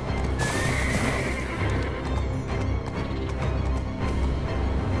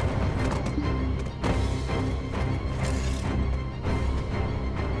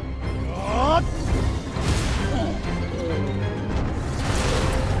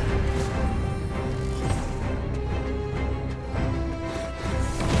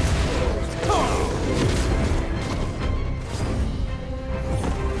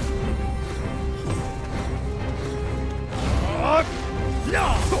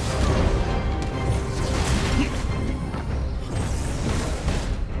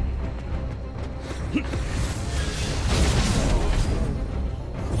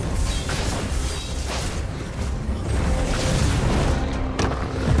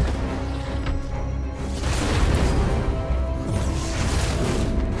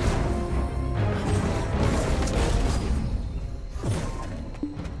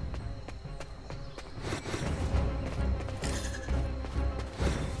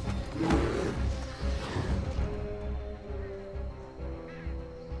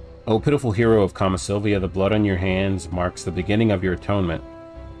 O pitiful hero of Kamasilvia, the blood on your hands marks the beginning of your atonement.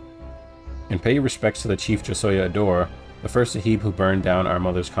 And pay your respects to the Chief Josoya Ador, the first Ahib who burned down our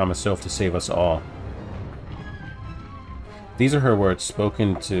mother's common sylph to save us all. These are her words,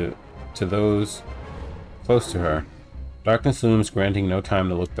 spoken to those close to her. Darkness looms, granting no time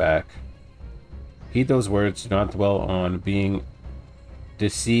to look back. Heed those words, do not dwell on being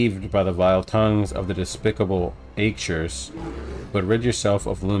deceived by the vile tongues of the despicable Akshers, but rid yourself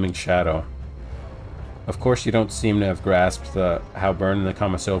of looming shadow. Of course, you don't seem to have grasped how burning the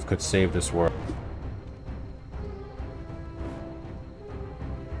common sylph could save this world.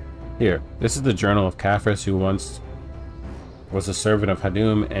 Here, this is the journal of Kaphris, who once was a servant of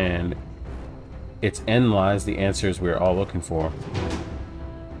Hadum, and its end lies the answers we are all looking for.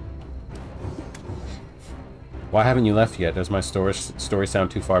 Why haven't you left yet? Does my story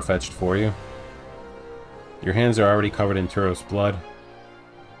sound too far-fetched for you? Your hands are already covered in Turos blood,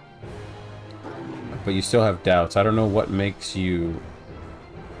 but you still have doubts. I don't know what makes you...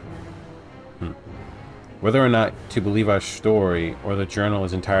 Whether or not to believe our story or the journal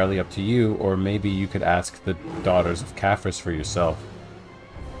is entirely up to you, or maybe you could ask the daughters of Kaphris for yourself.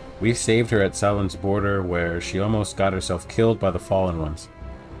 We saved her at Salen's border, where she almost got herself killed by the Fallen Ones.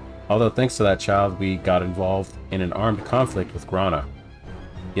 Although thanks to that child, we got involved in an armed conflict with Grana.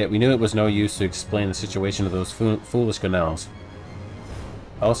 Yet we knew it was no use to explain the situation to those foolish Ganels.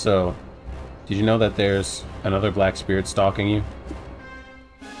 Also, did you know that there's another black spirit stalking you?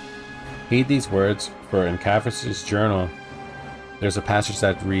 Heed these words, for in Kaphris' journal, there's a passage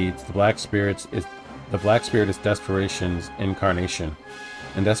that reads, The black spirit is desperation's incarnation,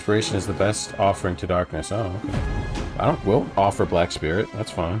 and desperation is the best offering to darkness. Oh, okay. We'll offer black spirit.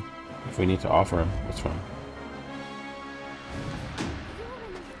 That's fine. If we need to offer him, that's fine.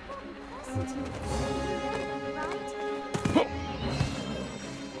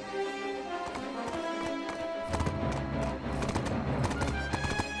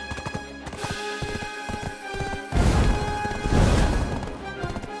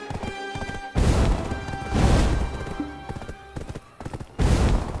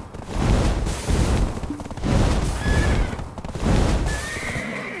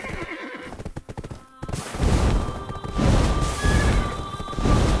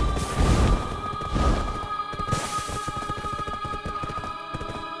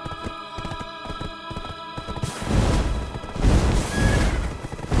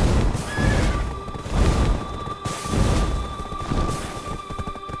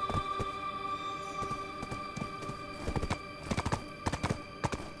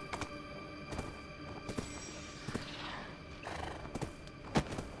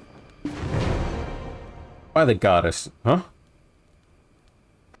 By the goddess, huh?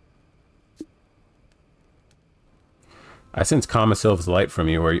 I sense Kama Sylva's light from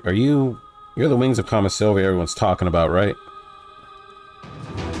you. Are you... You're the wings of Kama Sylva everyone's talking about, right?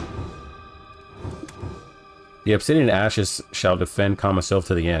 The Obsidian Ashes shall defend Kama Sylva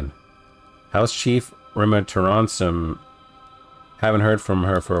to the end. House Chief Rima Taransom. Haven't heard from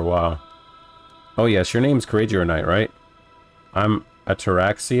her for a while. Oh yes, your name's Courageous Knight, right? I'm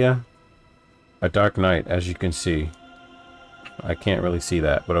Ataraxia. A dark knight, as you can see. I can't really see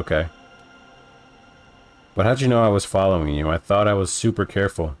that, but okay. But how'd you know I was following you? I thought I was super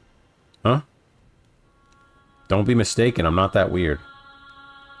careful. Huh? Don't be mistaken, I'm not that weird.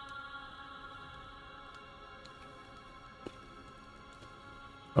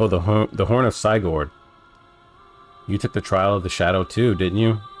 Oh, the Horn of Sigord. You took the trial of the Shadow too, didn't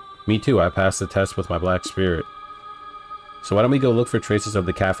you? Me too, I passed the test with my black spirit. So why don't we go look for traces of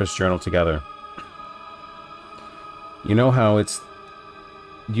the Kaphris journal together? You know how it's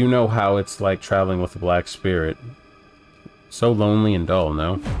like traveling with a black spirit. So lonely and dull,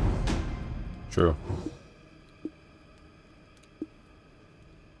 no? True.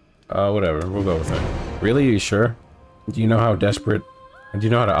 Whatever, we'll go with it. Really, are you sure? Do you know how desperate... Do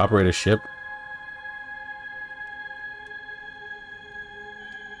you know how to operate a ship?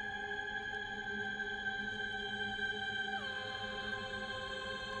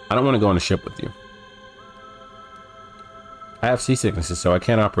 I don't want to go on a ship with you. I have seasicknesses, so I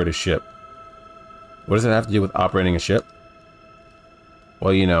can't operate a ship. What does it have to do with operating a ship?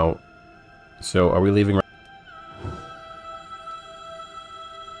 Well, you know... So, are we leaving...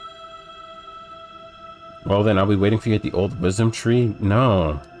 Well then, I'll be waiting for you at the old wisdom tree?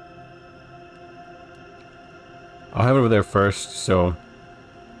 No. I'll head over there first, so...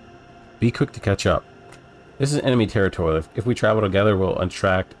 Be quick to catch up. This is enemy territory. If we travel together, we'll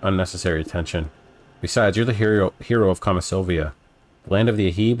attract unnecessary attention. Besides, you're the hero of Kama Sylvia. The land of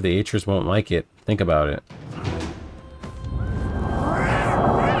the Ahib, the Aters won't like it. Think about it.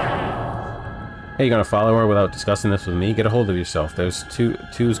 Hey, you gonna follow her without discussing this with me? Get a hold of yourself. There's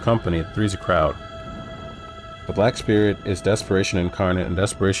two's company, three's a crowd. The Black Spirit is desperation incarnate, and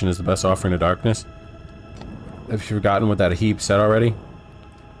desperation is the best offering to darkness. Have you forgotten what that heap said already?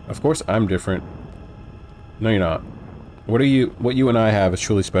 Of course I'm different. No, you're not. What you and I have is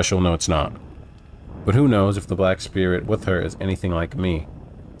truly special. No, it's not. But who knows if the Black Spirit with her is anything like me.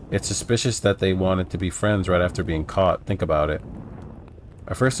 It's suspicious that they wanted to be friends right after being caught. Think about it.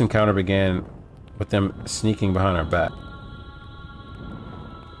 Our first encounter began with them sneaking behind our back.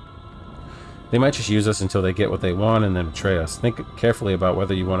 They might just use us until they get what they want and then betray us. Think carefully about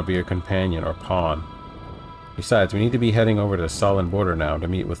whether you want to be a companion or pawn. Besides, we need to be heading over to the Solid Border now to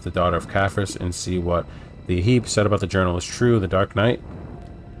meet with the daughter of Kaphris and see what the heap said about the journal is true, the Dark Knight.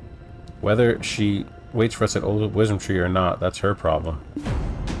 Whether she waits for us at Old Wisdom Tree or not, that's her problem.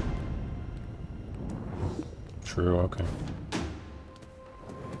 True, okay.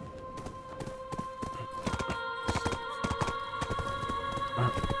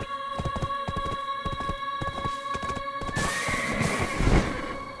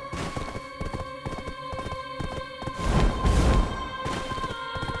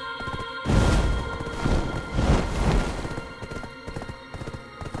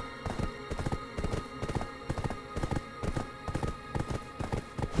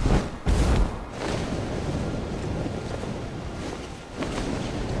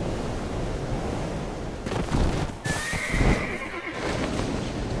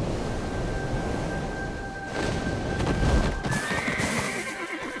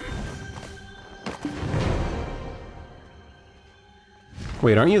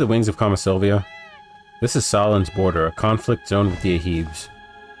 Wait, aren't you the wings of Kama Sylvia? This is Salen's border, a conflict zone with the Ahibs.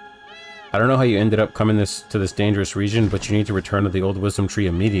 I don't know how you ended up coming to this dangerous region, but you need to return to the Old Wisdom Tree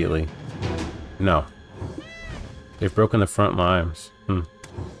immediately. No. They've broken the front lines. You're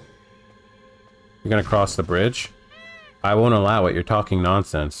gonna cross the bridge? I won't allow it, you're talking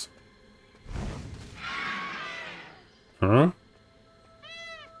nonsense.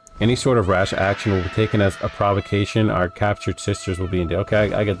 Any sort of rash action will be taken as a provocation. Our captured sisters will be in danger.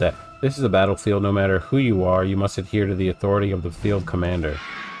 Okay, I get that. This is a battlefield. No matter who you are, you must adhere to the authority of the field commander.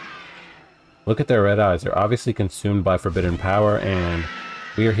 Look at their red eyes. They're obviously consumed by forbidden power, and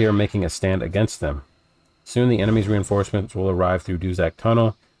we are here making a stand against them. Soon the enemy's reinforcements will arrive through Duzak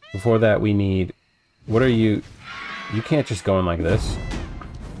Tunnel. Before that, we need... What are you... You can't just go in like this.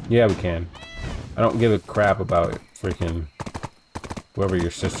 Yeah, we can. I don't give a crap about freaking... whoever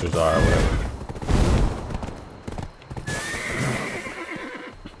your sisters are, or whatever.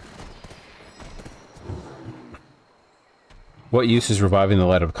 What use is reviving the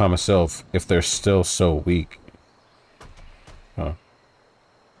light of Kama Sylph if they're still so weak? Huh.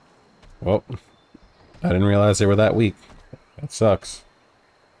 Well, I didn't realize they were that weak. That sucks.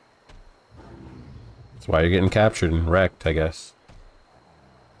 That's why you're getting captured and wrecked, I guess.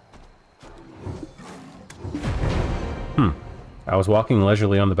 I was walking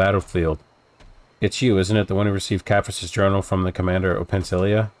leisurely on the battlefield. It's you, isn't it? The one who received Kaphris' journal from the commander of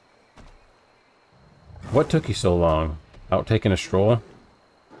Pensilia? What took you so long? Out taking a stroll?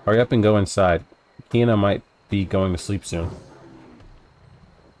 Hurry up and go inside. Kiana might be going to sleep soon.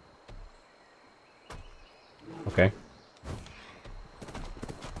 Okay.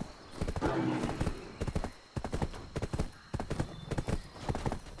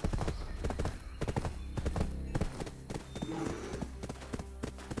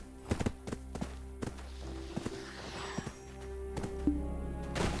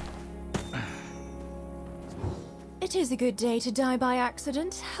 It is a good day to die by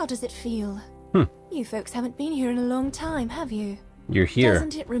accident. How does it feel? You folks haven't been here in a long time, have you? You're here.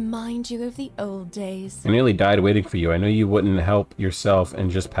 Doesn't it remind you of the old days? I nearly died waiting for you. I knew you wouldn't help yourself and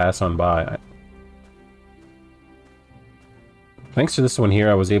just pass on by. Thanks to this one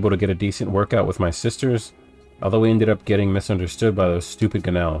here, I was able to get a decent workout with my sisters, although we ended up getting misunderstood by those stupid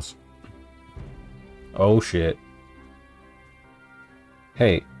Ganels. Oh shit.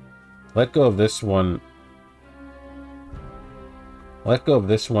 Hey, let go of this one. Let go of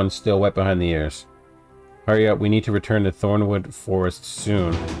this one still wet behind the ears. Hurry up, we need to return to Thornwood Forest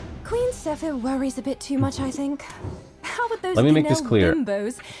soon. Queen Zephyr worries a bit too much, I think. How would those Let me make this clear.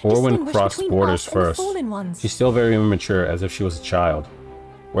 Orwyn crossed borders first. She's still very immature, as if she was a child.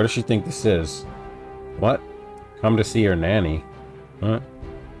 Where does she think this is? What? Come to see her nanny. Huh?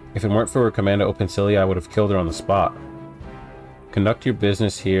 If it weren't for her Commander Opensilia, I would have killed her on the spot. Conduct your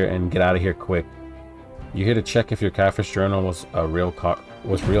business here and get out of here quick. You here to check if your Kaphris journal was real,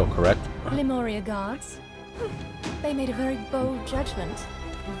 correct? Lemuria guards. They made a very bold judgment.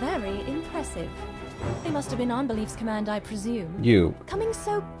 Very impressive. They must have been Unbelief's command, I presume. You. Coming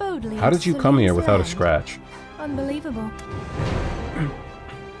so boldly. How did you come here without a scratch? Unbelievable.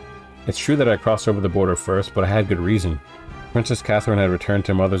 It's true that I crossed over the border first, but I had good reason. Princess Catherine had returned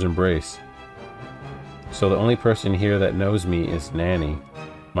to Mother's embrace. So the only person here that knows me is Nanny.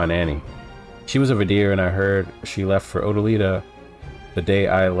 My nanny. She was a Vidir, and I heard she left for Odalita the day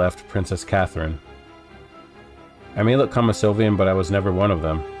I left Princess Catherine. I may look Kamasilvian, but I was never one of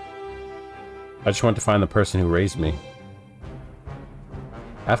them. I just want to find the person who raised me.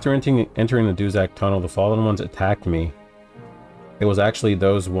 After entering the Duzak tunnel, the Fallen Ones attacked me. It was actually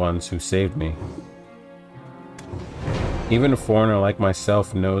those ones who saved me. Even a foreigner like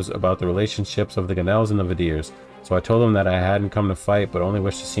myself knows about the relationships of the Ganels and the Vidirs, so I told them that I hadn't come to fight, but only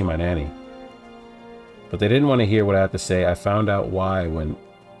wished to see my nanny. But they didn't want to hear what I had to say. I found out why when...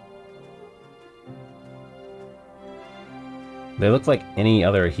 They looked like any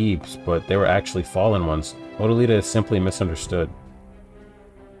other Ahibs, but they were actually fallen ones. Odalita is simply misunderstood.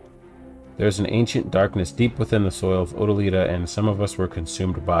 There's an ancient darkness deep within the soil of Odalita, and some of us were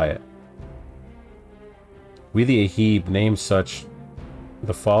consumed by it. We the Ahib named such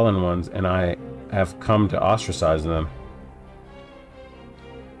the fallen ones, and I have come to ostracize them.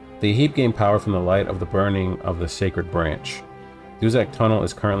 The Ahib gained power from the light of the burning of the sacred branch. Duzak Tunnel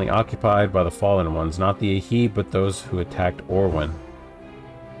is currently occupied by the Fallen Ones, not the Ahib, but those who attacked Orwin.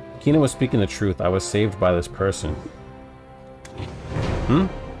 Kina was speaking the truth. I was saved by this person.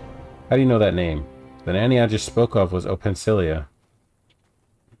 How do you know that name? The nanny I just spoke of was Opensilia.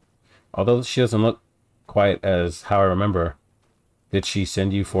 Although she doesn't look quite as how I remember, did she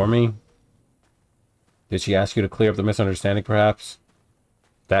send you for me? Did she ask you to clear up the misunderstanding, perhaps?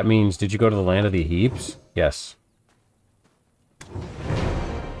 That means, did you go to the land of the Ahibs? Yes.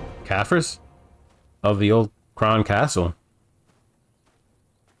 Kaffris? Of the old Crown Castle.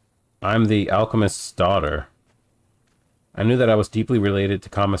 I'm the alchemist's daughter. I knew that I was deeply related to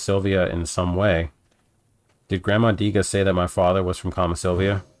Kamasilvia in some way. Did Grandma Diga say that my father was from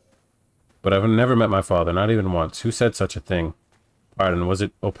Kamasilvia? But I've never met my father, not even once. Who said such a thing? Pardon, was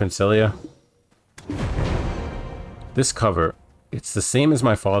it Opensilia? This cover, it's the same as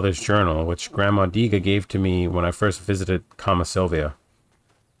my father's journal, which Grandma Diga gave to me when I first visited Kamasilvia.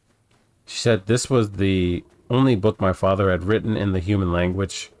 She said this was the only book my father had written in the human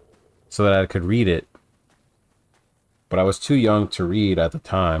language so that I could read it. But I was too young to read at the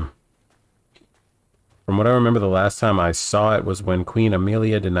time. From what I remember, the last time I saw it was when Queen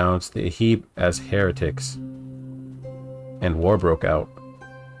Amelia denounced the Ahib as heretics, and war broke out.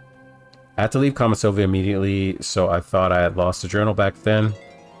 I had to leave Kamasilvia immediately, so I thought I had lost the journal back then.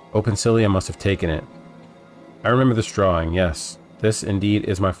 Opensilia must have taken it. I remember this drawing, yes. This indeed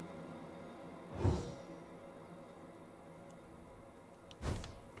is my...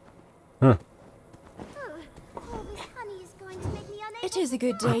 It is a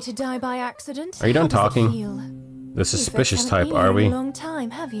good day to die by accident. Are you done How does it talking? feel? The suspicious You folks haven't type, been are here we? in a long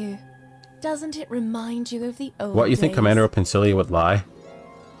time, have you? Doesn't it remind you of the old What, you think days? Commander Opensilia would lie?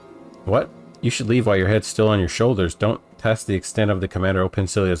 What? You should leave while your head's still on your shoulders. Don't test the extent of the Commander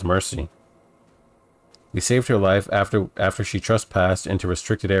Opensilia's mercy. We saved her life after she trespassed into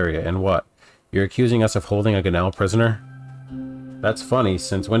restricted area, and what? You're accusing us of holding a Ganel prisoner? That's funny,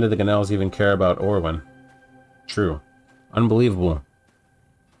 since when did the Ganels even care about Orwin? True. Unbelievable.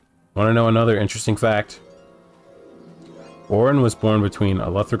 Want to know another interesting fact? Orwin was born between a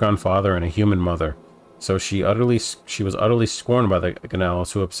Luthragon father and a human mother, so she was utterly scorned by the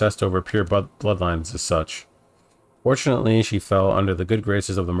Ganels, who obsessed over pure bloodlines as such. Fortunately, she fell under the good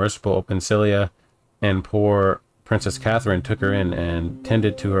graces of the merciful Opensilia, and poor Princess Catherine took her in and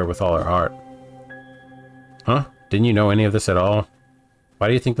tended to her with all her heart. Huh? Didn't you know any of this at all? Why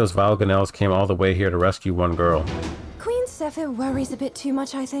do you think those vile Ganels came all the way here to rescue one girl? Queen Sephir worries a bit too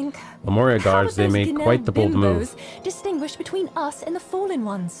much, I think. Lemuria How guards, would they those made Ganel quite the bold move. bimbos distinguish between us and the Fallen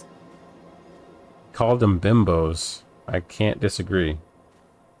Ones? Called them bimbos. I can't disagree.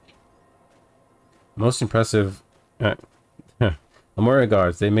 Most impressive... Lemuria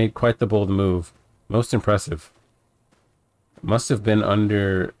guards, they made quite the bold move. Most impressive. Must have been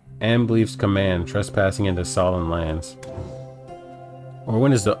under Ambleef's command, trespassing into Solemn lands.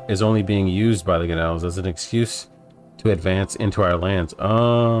 Orwin is only being used by the Ganels as an excuse to advance into our lands.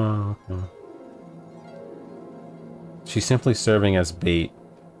 Oh. Okay. She's simply serving as bait.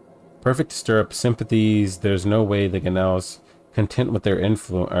 Perfect to stir up sympathies. There's no way the Ganels, content with their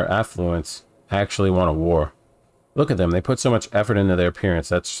affluence, actually want a war. Look at them. They put so much effort into their appearance.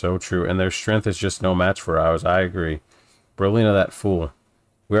 That's so true. And their strength is just no match for ours. I agree. Berlina, that fool.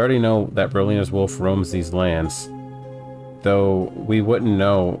 We already know that Berlina's wolf roams these lands. Though we wouldn't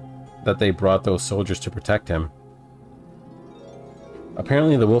know that they brought those soldiers to protect him.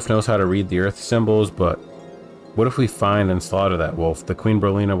 Apparently the wolf knows how to read the earth symbols, but what if we find and slaughter that wolf? The Queen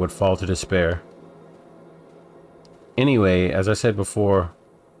Berlina would fall to despair. Anyway, as I said before,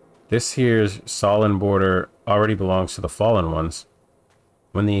 this here's Solin border already belongs to the Fallen Ones.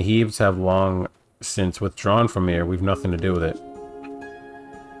 When the Ahibs have long since withdrawn from here, we've nothing to do with it.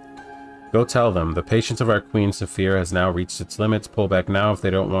 Go tell them, the patience of our Queen Saphira has now reached its limits. Pull back now if they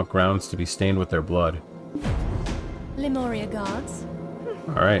don't want grounds to be stained with their blood. Lemuria guards.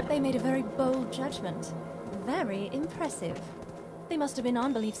 Alright. They made a very bold judgment. Very impressive. They must have been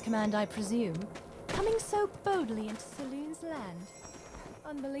on Belief's command, I presume. Coming so boldly into Saloon's land.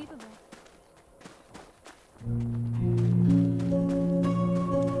 Unbelievable.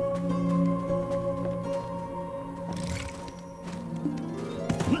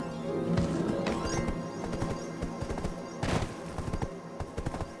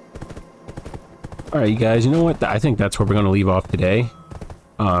 Alright, you guys, you know what? I think that's where we're going to leave off today.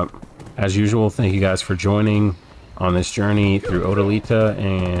 As usual, thank you guys for joining on this journey through Odalita,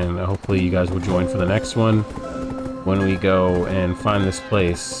 and hopefully you guys will join for the next one when we go and find this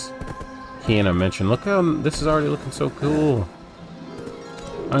place Kiana mentioned. Look how this is already looking so cool.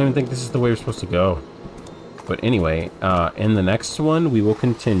 I don't even think this is the way we're supposed to go. But anyway, in the next one, we will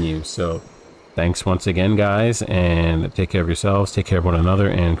continue. So, thanks once again, guys, and take care of yourselves, take care of one another,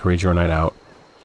 and Courage Your Night out.